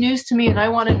that's news to me? And I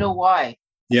want to know why.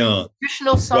 Yeah.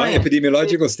 Nutritional science. Why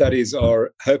epidemiological studies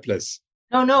are hopeless.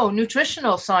 No,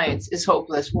 nutritional science is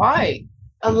hopeless. Why?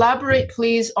 Elaborate,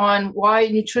 please, on why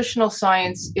nutritional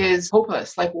science is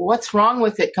hopeless. Like, what's wrong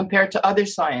with it compared to other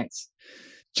science?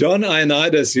 John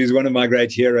Ioannidis, who's one of my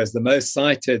great heroes, the most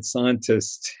cited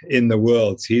scientist in the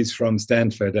world, he's from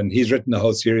Stanford, and he's written a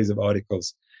whole series of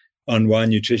articles on why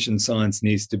nutrition science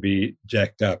needs to be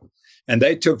jacked up. And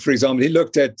they took, for example, he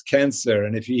looked at cancer,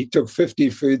 and if he took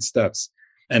 50 foodstuffs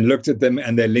and looked at them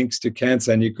and their links to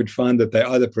cancer, and you could find that they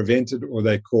either prevented or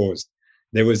they caused.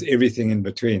 There was everything in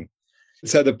between.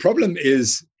 So the problem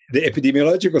is the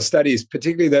epidemiological studies,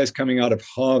 particularly those coming out of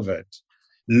Harvard,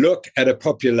 look at a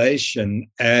population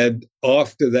and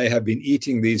after they have been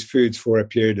eating these foods for a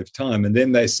period of time. And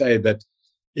then they say that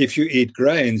if you eat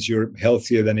grains, you're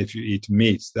healthier than if you eat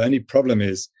meat. The only problem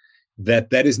is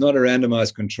that is not a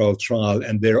randomized controlled trial.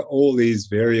 And there are all these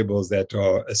variables that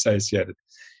are associated.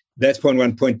 That's point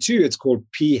one. Point two, it's called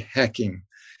p-hacking.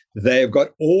 They have got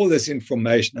all this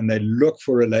information and they look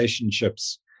for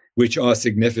relationships which are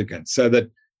significant. So that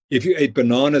if you eat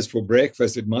bananas for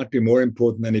breakfast, it might be more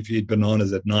important than if you eat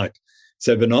bananas at night.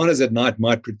 So bananas at night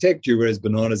might protect you, whereas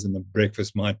bananas in the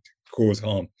breakfast might cause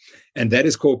harm. And that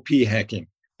is called p-hacking.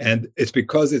 And it's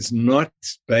because it's not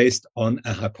based on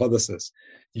a hypothesis.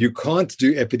 You can't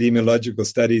do epidemiological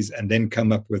studies and then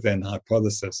come up with an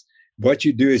hypothesis. What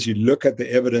you do is you look at the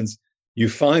evidence, you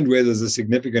find where there's a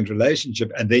significant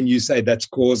relationship, and then you say that's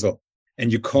causal.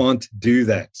 And you can't do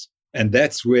that. And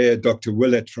that's where Dr.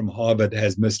 Willett from Harvard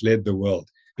has misled the world,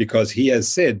 because he has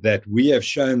said that we have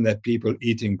shown that people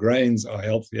eating grains are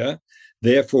healthier.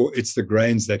 Therefore, it's the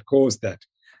grains that cause that.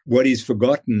 What he's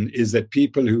forgotten is that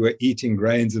people who are eating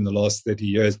grains in the last 30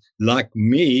 years, like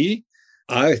me,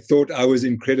 I thought I was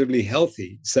incredibly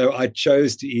healthy. So I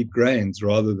chose to eat grains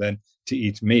rather than to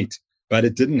eat meat. But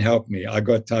it didn't help me. I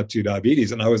got type 2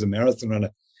 diabetes and I was a marathon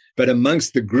runner. But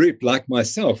amongst the group like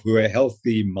myself who are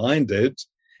healthy-minded,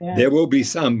 there will be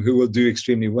some who will do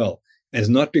extremely well. And it's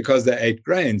not because they ate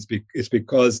grains. It's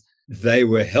because they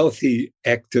were healthy,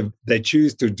 active. They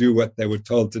choose to do what they were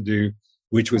told to do,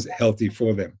 which was healthy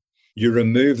for them. You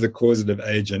remove the causative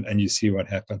agent and you see what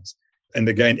happens. And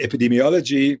again,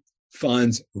 epidemiology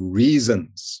finds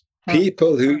reasons.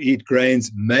 People who eat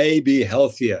grains may be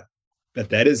healthier, but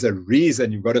that is a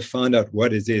reason. You've got to find out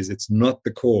what it is. It's not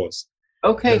the cause.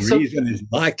 Okay. The reason is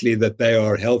likely that they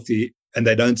are healthy and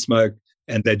they don't smoke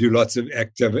and they do lots of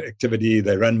activity.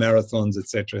 They run marathons, et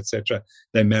cetera, et cetera.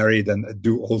 They're married and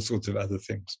do all sorts of other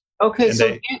things. Okay, and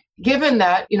so given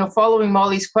that, following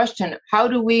Molly's question, how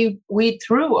do we weed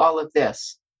through all of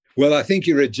this? Well, I think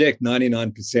you reject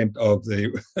 99%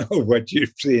 of what you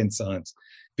see in science,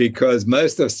 because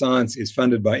most of science is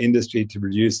funded by industry to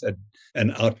produce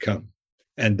an outcome.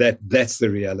 And that's the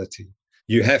reality.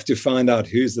 You have to find out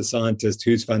who's the scientist,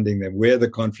 who's funding them, where are the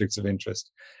conflicts of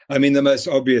interest. I mean, the most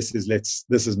obvious is,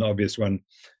 this is an obvious one,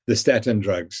 the statin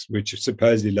drugs, which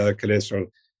supposedly lower cholesterol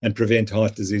and prevent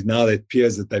heart disease. Now it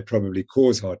appears that they probably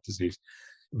cause heart disease.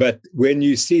 But when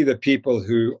you see the people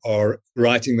who are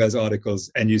writing those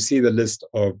articles and you see the list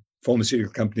of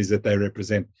pharmaceutical companies that they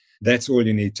represent, that's all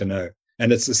you need to know.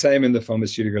 And it's the same in the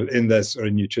pharmaceutical, in this or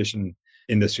in nutrition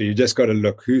industry. You just got to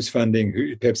look who's funding,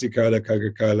 Pepsi-Cola,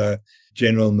 Coca-Cola,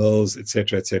 General Mills, et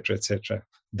cetera, et cetera, et cetera.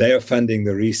 They are funding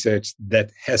the research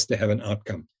that has to have an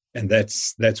outcome. And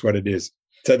that's what it is.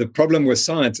 So the problem with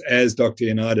science, as Dr.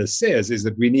 Ioannidis says, is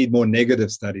that we need more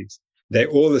negative studies.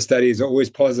 All the studies are always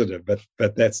positive, but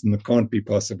that can't be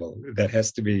possible. That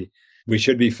has to be, we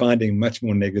should be finding much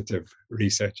more negative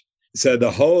research. So the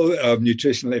whole of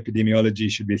nutritional epidemiology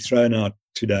should be thrown out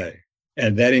today.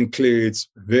 And that includes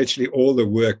virtually all the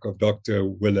work of Dr.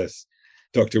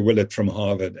 Willett from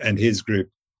Harvard and his group.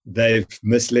 They've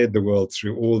misled the world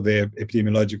through all their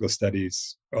epidemiological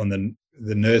studies on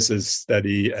the nurses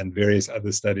study and various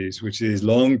other studies, which is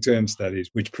long-term studies,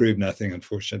 which prove nothing,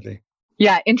 unfortunately.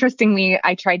 Yeah, interestingly,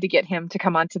 I tried to get him to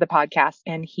come onto the podcast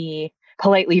and he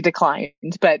politely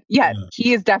declined. But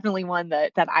he is definitely one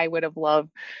that I would have loved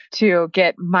to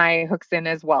get my hooks in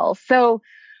as well. So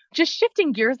just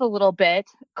shifting gears a little bit,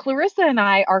 Clarissa and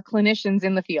I are clinicians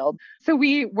in the field. So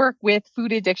we work with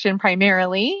food addiction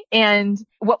primarily. And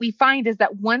what we find is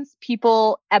that once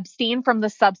people abstain from the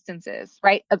substances,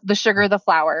 right, the sugar, the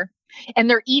flour, and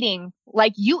they're eating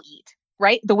like you eat,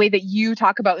 right, the way that you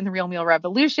talk about in the Real Meal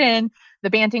Revolution, the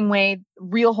Banting Way,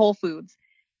 real whole foods,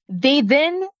 they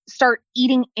then start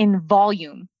eating in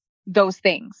volume those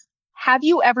things. Have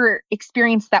you ever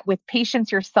experienced that with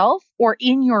patients yourself or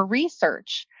in your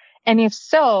research? And if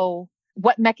so,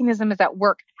 what mechanism is at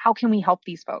work? How can we help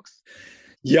these folks?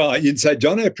 Yeah, you'd say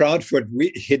John O. Proudfoot,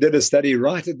 he did a study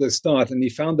right at the start, and he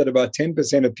found that about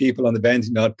 10% of people on the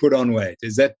Banting diet put on weight.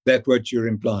 Is that what you're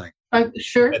implying?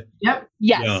 Sure. Yep.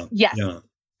 Yes. Yeah.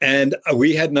 And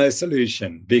we had no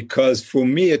solution, because for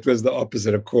me, it was the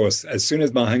opposite, of course. As soon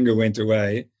as my hunger went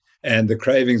away and the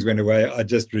cravings went away, I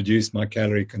just reduced my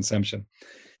calorie consumption.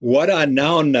 What I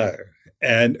now know,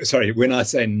 when I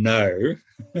say no,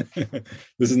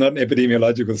 this is not an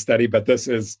epidemiological study, but this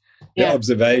is the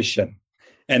observation.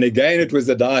 And again, it was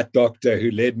a diet doctor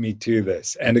who led me to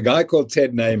this, and a guy called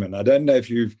Ted Naiman. I don't know if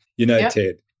you know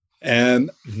Ted.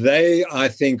 They, I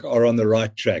think, are on the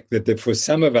right track, that for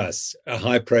some of us, a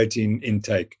high protein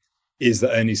intake is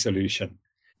the only solution.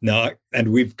 Now,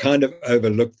 and we've kind of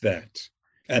overlooked that.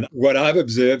 And what I've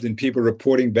observed in people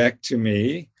reporting back to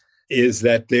me is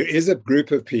that there is a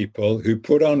group of people who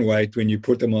put on weight when you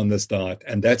put them on this diet,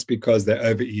 and that's because they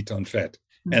overeat on fat.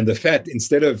 Mm-hmm. And the fat,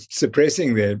 instead of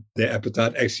suppressing their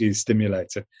appetite, actually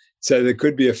stimulates it. So there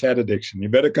could be a fat addiction. You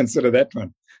better consider that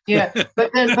one. Yeah,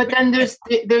 but then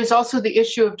there's also the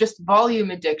issue of just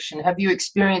volume addiction. Have you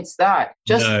experienced that?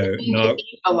 Just No, no.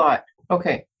 eat a lot.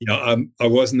 Okay. Yeah, I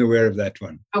wasn't aware of that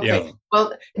one. Okay. Yeah.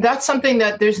 Well, that's something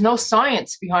that there's no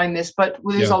science behind this, but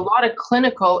there's a lot of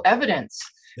clinical evidence.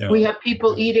 Yeah. We have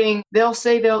people eating, they'll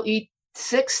say they'll eat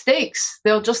 6 steaks.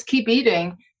 They'll just keep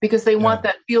eating because they want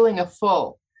that feeling of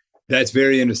full. That's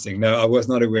very interesting. No, I was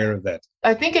not aware of that.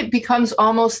 I think it becomes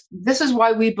almost, this is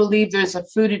why we believe there's a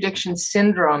food addiction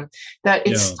syndrome, that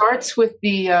it starts with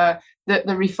the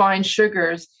refined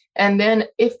sugars. And then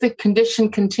if the condition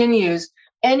continues,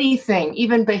 anything,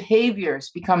 even behaviors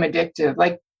become addictive,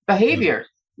 like behavior,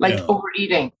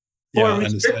 overeating or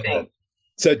restricting.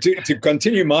 So to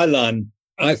continue my line,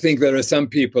 I think there are some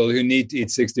people who need to eat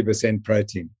 60%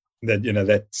 protein.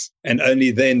 That's, and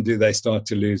only then do they start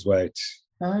to lose weight.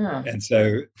 And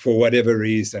so for whatever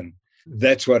reason,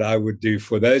 that's what I would do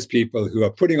for those people who are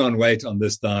putting on weight on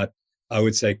this diet. I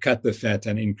would say cut the fat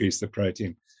and increase the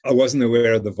protein. I wasn't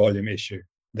aware of the volume issue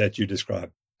that you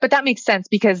described. But that makes sense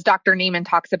because Dr. Naiman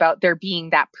talks about there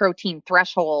being that protein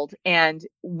threshold and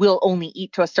we'll only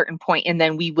eat to a certain point and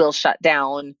then we will shut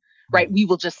down, right? We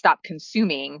will just stop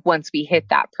consuming once we hit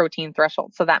that protein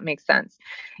threshold. So that makes sense.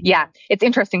 Yeah. It's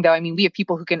interesting though. I mean, we have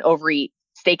people who can overeat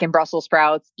steak and Brussels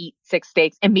sprouts, eat 6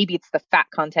 steaks, and maybe it's the fat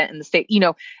content in the steak.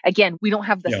 Again, we don't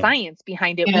have the science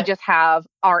behind it. We just have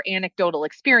our anecdotal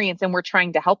experience and we're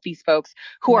trying to help these folks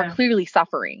who are clearly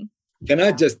suffering.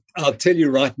 I'll tell you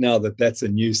right now that that's a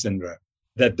new syndrome,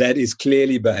 that is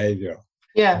clearly behavioral.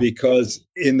 Yeah. Because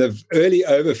in the early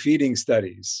overfeeding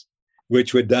studies,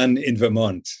 which were done in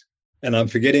Vermont, and I'm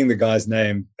forgetting the guy's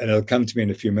name, and it'll come to me in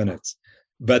a few minutes,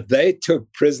 but they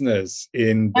took prisoners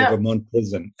in the Vermont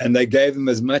prison and they gave them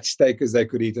as much steak as they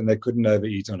could eat and they couldn't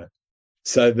overeat on it.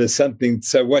 So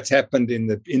what's happened in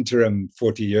the interim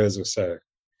 40 years or so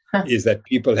is that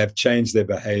people have changed their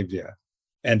behavior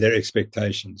and their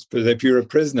expectations. But if you're a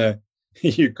prisoner,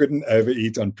 you couldn't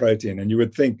overeat on protein. And you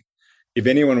would think if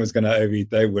anyone was going to overeat,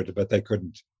 they would, but they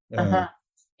couldn't.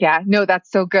 Yeah, no,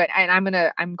 that's so good. And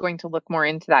I'm going to look more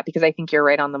into that because I think you're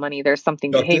right on the money. There's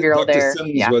something behavioral there. Dr.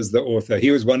 Sims was the author.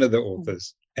 He was one of the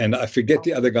authors. And I forget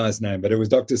the other guy's name, but it was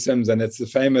Dr. Sims. And it's the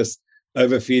famous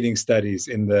overfeeding studies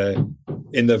in the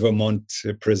Vermont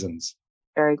prisons.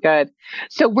 Very good.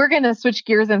 So we're going to switch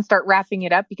gears and start wrapping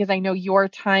it up because I know your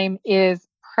time is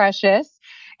precious.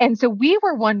 And so we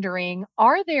were wondering,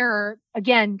 are there,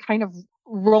 again, kind of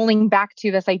rolling back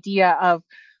to this idea of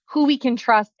who we can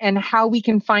trust and how we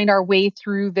can find our way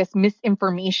through this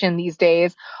misinformation these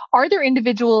days. Are there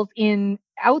individuals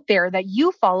out there that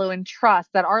you follow and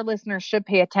trust that our listeners should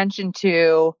pay attention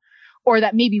to, or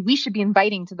that maybe we should be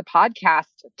inviting to the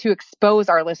podcast to expose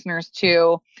our listeners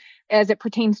to as it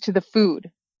pertains to the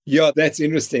food? Yeah, that's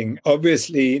interesting.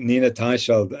 Obviously, Nina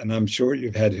Teicholz, and I'm sure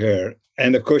you've had her.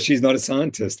 And of course, she's not a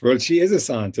scientist. Well, she is a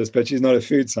scientist, but she's not a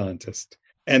food scientist.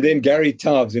 And then Gary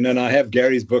Taubes, and I have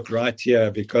Gary's book right here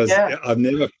because I'm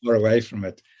never far away from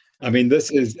it. I mean,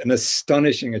 this is an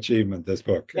astonishing achievement, this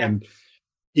book. Yeah. And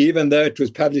even though it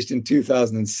was published in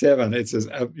 2007,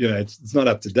 it's not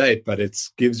up to date, but it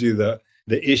gives you the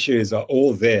issues are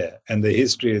all there and the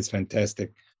history is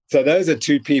fantastic. So those are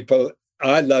two people.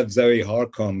 I love Zoe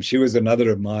Harcom. She was another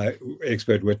of my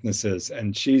expert witnesses,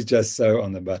 and she's just so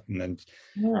on the button and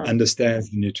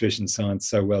understands the nutrition science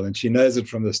so well. And she knows it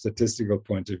from the statistical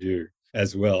point of view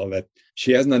as well, that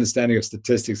she has an understanding of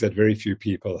statistics that very few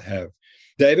people have.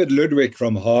 David Ludwig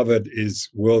from Harvard is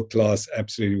world-class,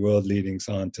 absolutely world-leading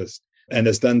scientist and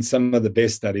has done some of the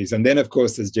best studies. And then, of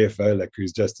course, there's Jeff Volek,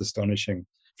 who's just astonishing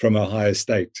from Ohio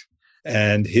State.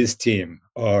 And his team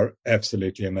are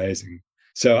absolutely amazing.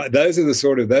 So those are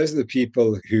the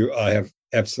people who I have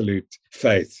absolute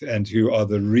faith and who are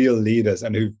the real leaders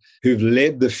and who've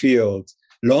led the field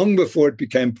long before it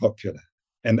became popular.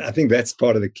 And I think that's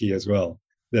part of the key as well.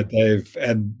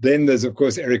 And then there's, of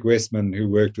course, Eric Westman, who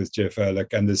worked with Jeff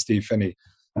Volek, and there's Steve Finney.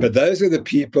 But those are the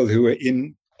people who were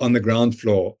on the ground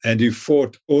floor and who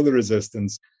fought all the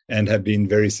resistance and have been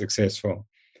very successful.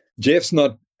 Jeff's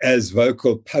not as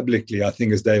vocal publicly, I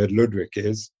think, as David Ludwig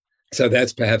is. So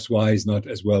that's perhaps why he's not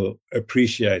as well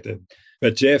appreciated.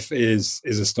 But Jeff is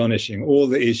astonishing. All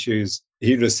the issues,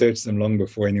 he researched them long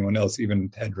before anyone else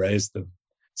even had raised them.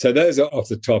 So those are off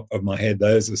the top of my head.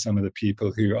 Those are some of the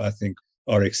people who I think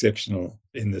are exceptional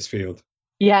in this field.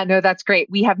 Yeah, no, that's great.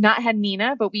 We have not had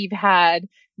Nina, but we've had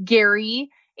Gary,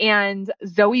 and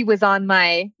Zoe was on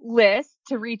my list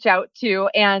to reach out to.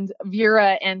 And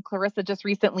Vera and Clarissa just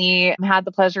recently had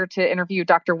the pleasure to interview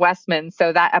Dr. Westman.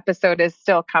 So that episode is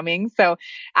still coming. So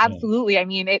absolutely. I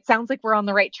mean, it sounds like we're on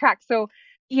the right track. So,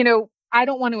 I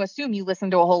don't want to assume you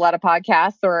listen to a whole lot of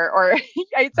podcasts or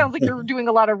it sounds like you're doing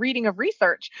a lot of reading of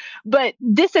research, but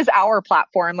this is our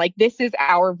platform. Like this is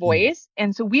our voice.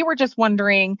 And so we were just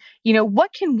wondering,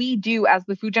 what can we do as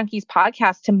the Food Junkies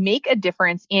podcast to make a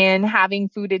difference in having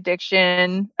food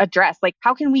addiction addressed? Like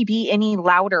how can we be any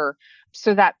louder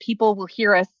so that people will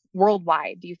hear us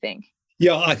worldwide, do you think?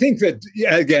 Yeah, I think that,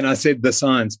 again, I said the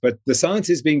science, but the science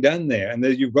is being done there. And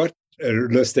you've got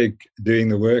Holistic doing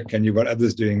the work and you've got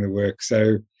others doing the work.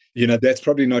 So, that's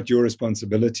probably not your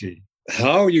responsibility.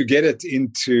 How you get it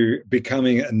into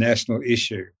becoming a national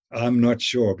issue, I'm not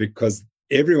sure, because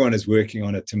everyone is working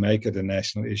on it to make it a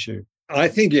national issue. I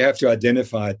think you have to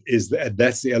identify it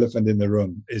that's the elephant in the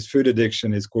room, is food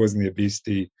addiction is causing the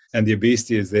obesity, and the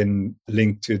obesity is then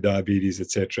linked to diabetes,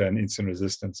 etc., and insulin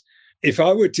resistance. If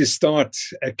I were to start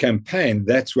a campaign,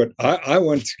 that's what I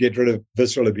want to get rid of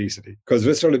visceral obesity, because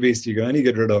visceral obesity you can only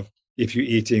get rid of if you're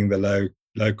eating the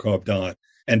low carb diet.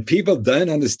 And people don't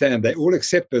understand. They all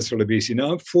accept visceral obesity.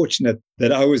 Now, I'm fortunate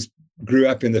that I grew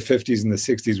up in the 50s and the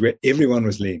 60s where everyone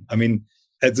was lean. I mean,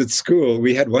 as at school,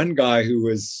 we had one guy who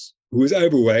was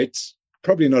overweight,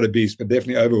 probably not obese, but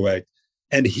definitely overweight.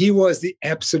 And he was the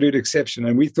absolute exception.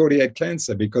 And we thought he had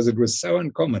cancer because it was so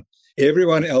uncommon.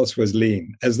 Everyone else was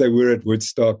lean, as they were at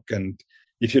Woodstock. And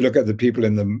if you look at the people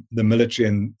in the military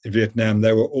in Vietnam,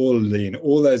 they were all lean.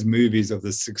 All those movies of the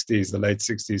 60s, the late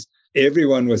 60s,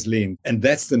 everyone was lean. And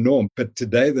that's the norm. But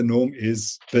today the norm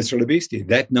is visceral obesity.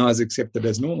 That now is accepted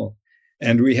as normal.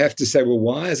 And we have to say, well,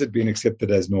 why has it been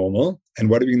accepted as normal? And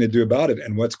what are we going to do about it?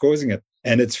 And what's causing it?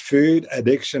 And it's food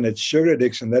addiction, it's sugar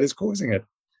addiction that is causing it.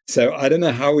 So I don't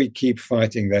know how we keep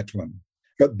fighting that one.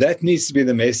 But that needs to be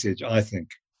the message, I think.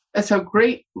 That's a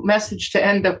great message to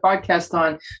end the podcast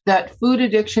on, that food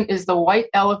addiction is the white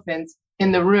elephant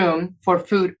in the room for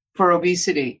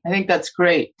obesity. I think that's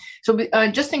great. So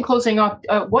just in closing off,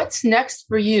 what's next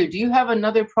for you? Do you have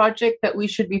another project that we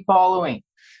should be following?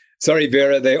 Sorry,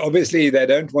 Vera, they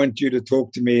don't want you to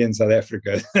talk to me in South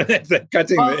Africa. They're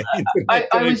cutting the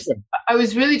internet. I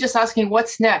was really just asking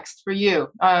what's next for you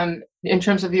in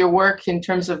terms of your work, in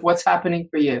terms of what's happening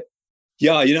for you.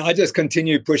 Yeah, I just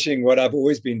continue pushing what I've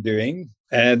always been doing,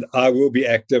 and I will be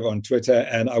active on Twitter,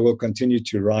 and I will continue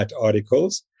to write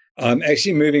articles. I'm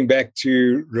actually moving back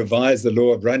to revise The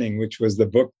Law of Running, which was the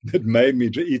book that made me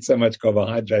eat so much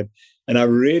carbohydrate. And I'm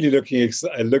really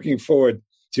looking forward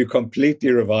to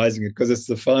completely revising it, because it's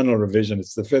the final revision.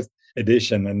 It's the 5th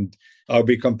edition, and I'll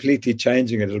be completely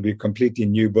changing it. It'll be a completely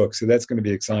new book. So that's going to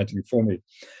be exciting for me.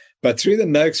 But through the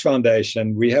Noakes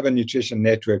Foundation, we have a nutrition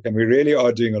network, and we really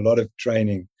are doing a lot of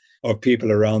training of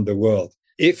people around the world.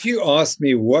 If you ask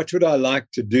me what would I like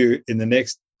to do in the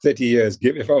next 30 years,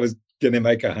 if I was going to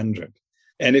make 100,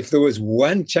 and if there was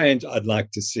one change I'd like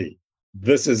to see,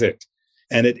 this is it.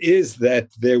 And it is that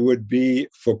there would be,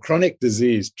 for chronic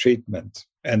disease treatment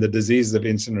and the disease of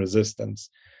insulin resistance,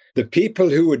 the people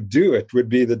who would do it would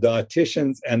be the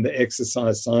dietitians and the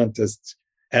exercise scientists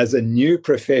as a new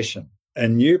profession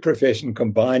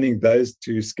combining those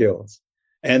two skills.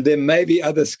 And there may be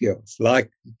other skills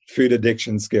like food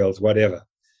addiction skills, whatever.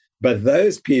 But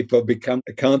those people become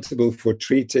accountable for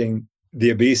treating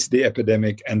the obesity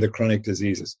epidemic and the chronic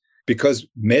diseases, because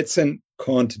medicine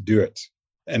can't do it.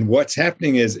 And what's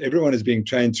happening is everyone is being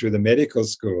trained through the medical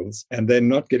schools, and they're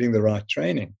not getting the right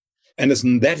training. And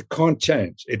that can't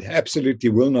change. It absolutely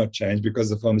will not change, because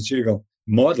the pharmaceutical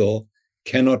model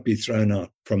cannot be thrown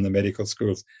out from the medical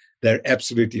schools. They're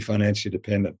absolutely financially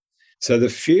dependent. So the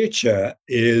future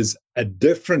is a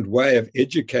different way of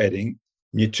educating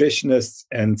nutritionists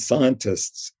and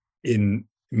scientists in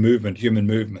movement, human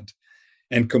movement,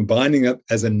 and combining it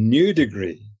as a new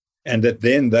degree, and that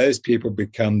then those people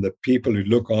become the people who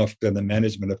look after the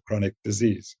management of chronic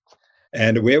disease.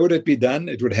 And where would it be done?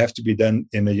 It would have to be done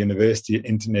in a university,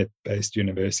 internet-based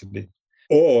university,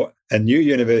 or a new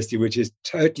university which is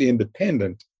totally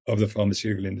independent of the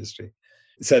pharmaceutical industry.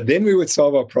 So then we would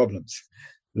solve our problems.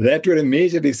 That would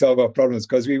immediately solve our problems,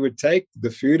 because we would take the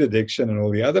food addiction and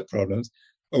all the other problems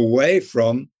away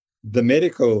from the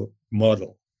medical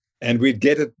model, and we'd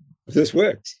get it. This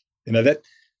works.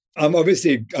 I'm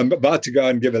about to go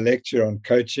and give a lecture on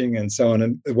coaching and so on.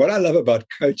 And what I love about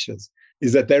coaches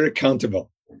is that they're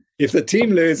accountable. If the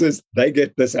team loses, they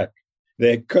get the sack.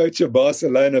 Their coach of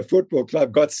Barcelona Football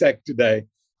Club got sacked today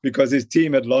because his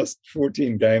team had lost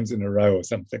 14 games in a row or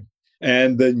something.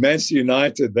 And the Manchester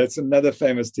United, that's another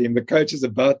famous team, the coach is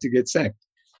about to get sacked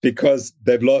because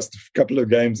they've lost a couple of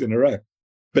games in a row.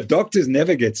 But doctors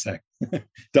never get sacked.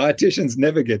 Dietitians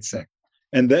never get sacked.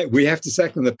 And that we have to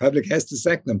sack them. The public has to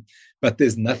sack them. But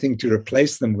there's nothing to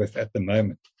replace them with at the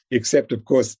moment, except, of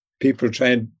course, people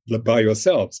trained by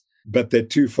yourselves. but they're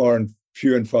too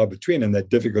few and far between, and they're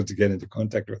difficult to get into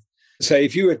contact with. So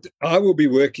I will be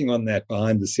working on that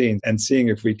behind the scenes and seeing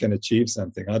if we can achieve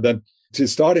something. To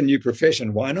start a new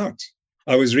profession, why not?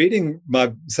 I was reading,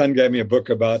 my son gave me a book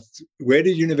about where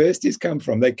do universities come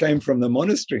from? They came from the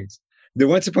monasteries.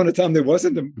 Once upon a time,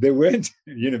 there weren't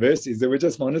universities, there were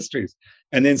just monasteries.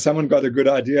 And then someone got a good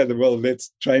idea that, well,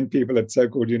 let's train people at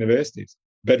so-called universities.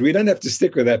 But we don't have to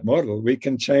stick with that model. We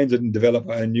can change it and develop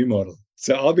our own new model.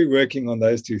 So I'll be working on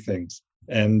those two things.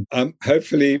 And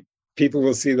hopefully people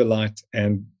will see the light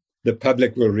and the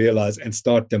public will realize and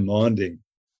start demanding.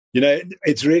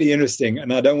 It's really interesting,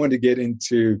 and I don't want to get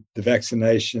into the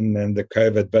vaccination and the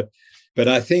COVID, but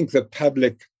I think the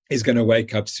public is going to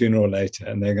wake up sooner or later,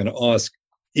 and they're going to ask,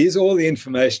 is all the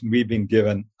information we've been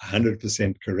given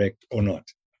 100% correct or not?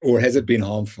 Or has it been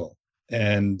harmful?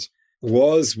 And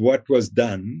was what was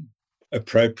done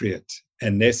appropriate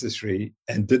and necessary,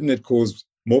 and didn't it cause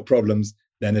more problems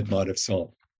than it might have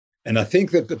solved? And I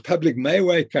think that the public may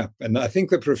wake up, and I think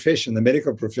the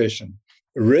medical profession,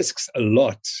 risks a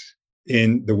lot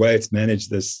in the way it's managed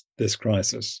this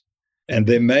crisis. And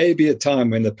there may be a time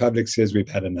when the public says, we've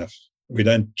had enough. We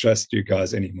don't trust you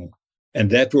guys anymore. And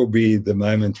that will be the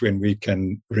moment when we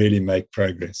can really make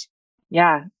progress.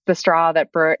 Yeah, the straw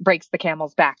that breaks the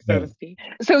camel's back, so to speak.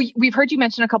 So we've heard you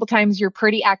mention a couple times you're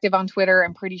pretty active on Twitter.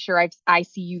 I'm pretty sure I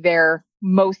see you there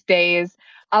most days.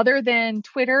 Other than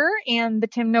Twitter and the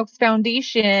Tim Noakes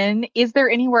Foundation, is there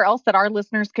anywhere else that our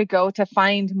listeners could go to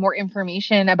find more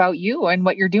information about you and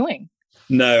what you're doing?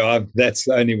 No, that's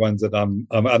the only ones that I'm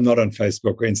not on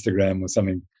Facebook or Instagram or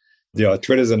something. Yeah,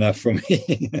 Twitter's enough for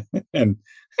me. And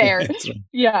fair. Right.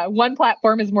 Yeah, one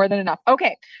platform is more than enough.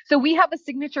 Okay, so we have a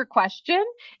signature question,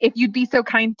 if you'd be so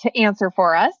kind to answer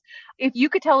for us. If you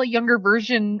could tell a younger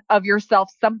version of yourself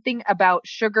something about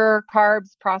sugar,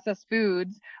 carbs, processed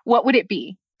foods, what would it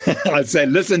be? I'd say,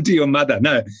 listen to your mother.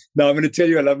 No, I'm going to tell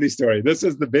you a lovely story. This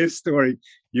is the best story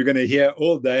you're going to hear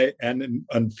all day and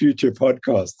on future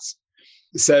podcasts.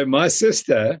 So my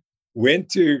sister went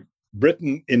to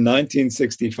Britain in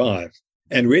 1965.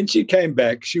 And when she came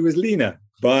back, she was leaner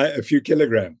by a few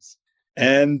kilograms.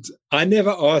 And I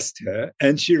never asked her,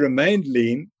 and she remained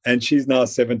lean, and she's now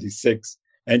 76.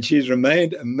 And she's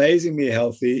remained amazingly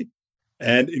healthy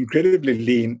and incredibly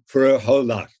lean for her whole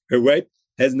life. Her weight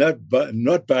has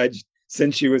not budged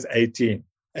since she was 18.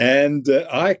 And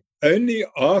I only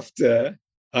after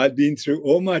I'd been through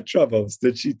all my troubles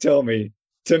did she tell me,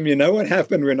 Tim, you know what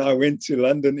happened when I went to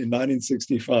London in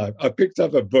 1965? I picked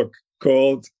up a book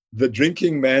called The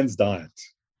Drinking Man's Diet.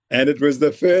 And it was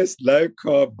the first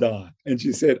low-carb diet. And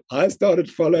she said, I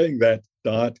started following that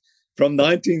diet from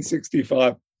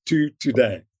 1965 to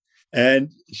today. And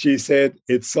she said,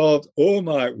 it solved all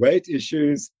my weight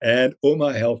issues and all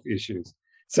my health issues.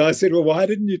 So I said, well, why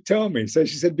didn't you tell me? So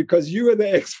she said, because you were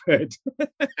the expert.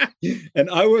 And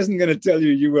I wasn't going to tell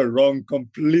you were wrong,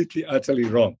 completely, utterly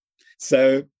wrong.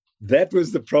 So that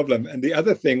was the problem. And the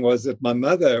other thing was that my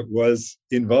mother was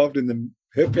involved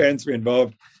her parents were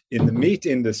involved in the meat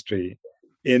industry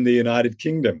in the United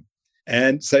Kingdom.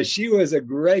 And so she was a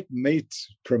great meat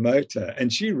promoter,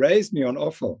 and she raised me on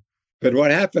offal. But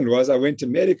what happened was I went to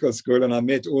medical school and I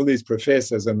met all these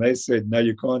professors, and they said, no,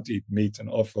 you can't eat meat and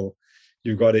offal.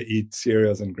 You've got to eat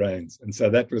cereals and grains. And so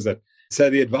that was it. So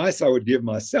the advice I would give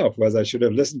myself was I should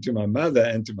have listened to my mother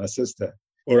and to my sister,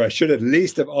 or I should at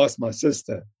least have asked my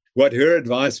sister what her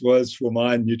advice was for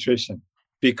my nutrition,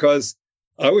 because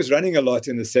I was running a lot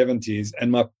in the 70s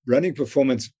and my running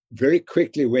performance very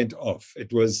quickly went off.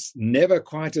 It was never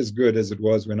quite as good as it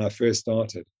was when I first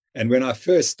started. And when I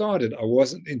first started, I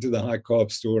wasn't into the high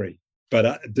carb story, but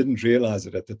I didn't realize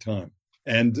it at the time.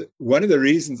 And one of the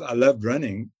reasons I loved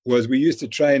running was we used to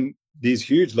train these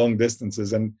huge long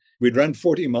distances, and we'd run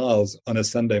 40 miles on a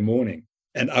Sunday morning.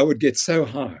 And I would get so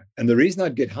high. And the reason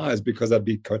I'd get high is because I'd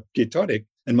be ketotic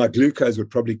and my glucose would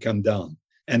probably come down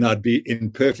and I'd be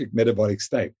in perfect metabolic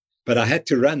state. But I had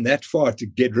to run that far to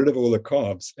get rid of all the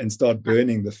carbs and start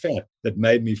burning the fat that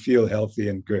made me feel healthy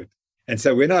and good. And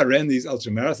so when I ran these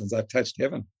ultramarathons, I touched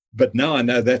heaven. But now I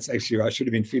know that's actually, I should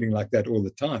have been feeling like that all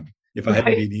the time if I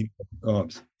hadn't been eating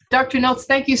carbs. Dr. Noakes,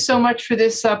 thank you so much for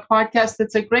this podcast.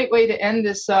 It's a great way to end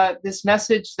this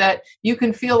message that you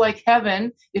can feel like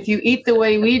heaven if you eat the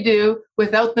way we do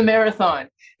without the marathon.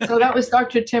 So that was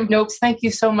Dr. Tim Noakes. Thank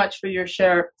you so much for your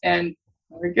share, and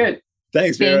we're good.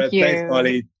 Thanks, Vera. Thanks,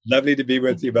 Molly. Lovely to be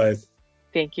with you both.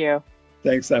 Thank you.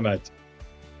 Thanks so much.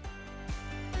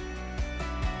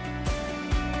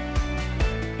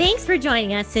 Thanks for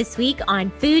joining us this week on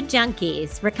Food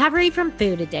Junkies, Recovery from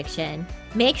Food Addiction.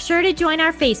 Make sure to join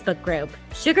our Facebook group,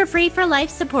 Sugar Free for Life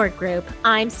Support Group,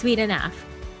 I'm Sweet Enough.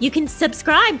 You can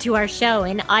subscribe to our show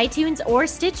in iTunes or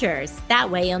Stitchers. That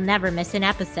way you'll never miss an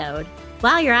episode.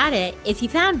 While you're at it, if you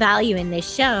found value in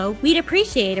this show, we'd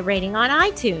appreciate a rating on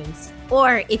iTunes.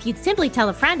 Or if you'd simply tell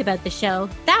a friend about the show,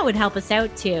 that would help us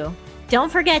out too.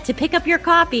 Don't forget to pick up your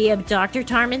copy of Dr.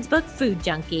 Tarman's book, Food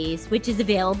Junkies, which is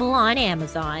available on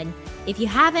Amazon. If you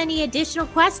have any additional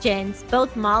questions,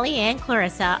 both Molly and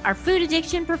Clarissa are food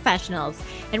addiction professionals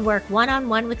and work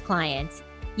one-on-one with clients.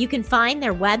 You can find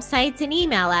their websites and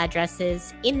email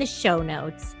addresses in the show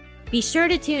notes. Be sure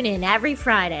to tune in every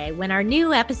Friday when our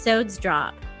new episodes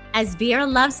drop. As Vera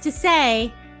loves to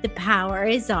say, the power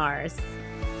is ours.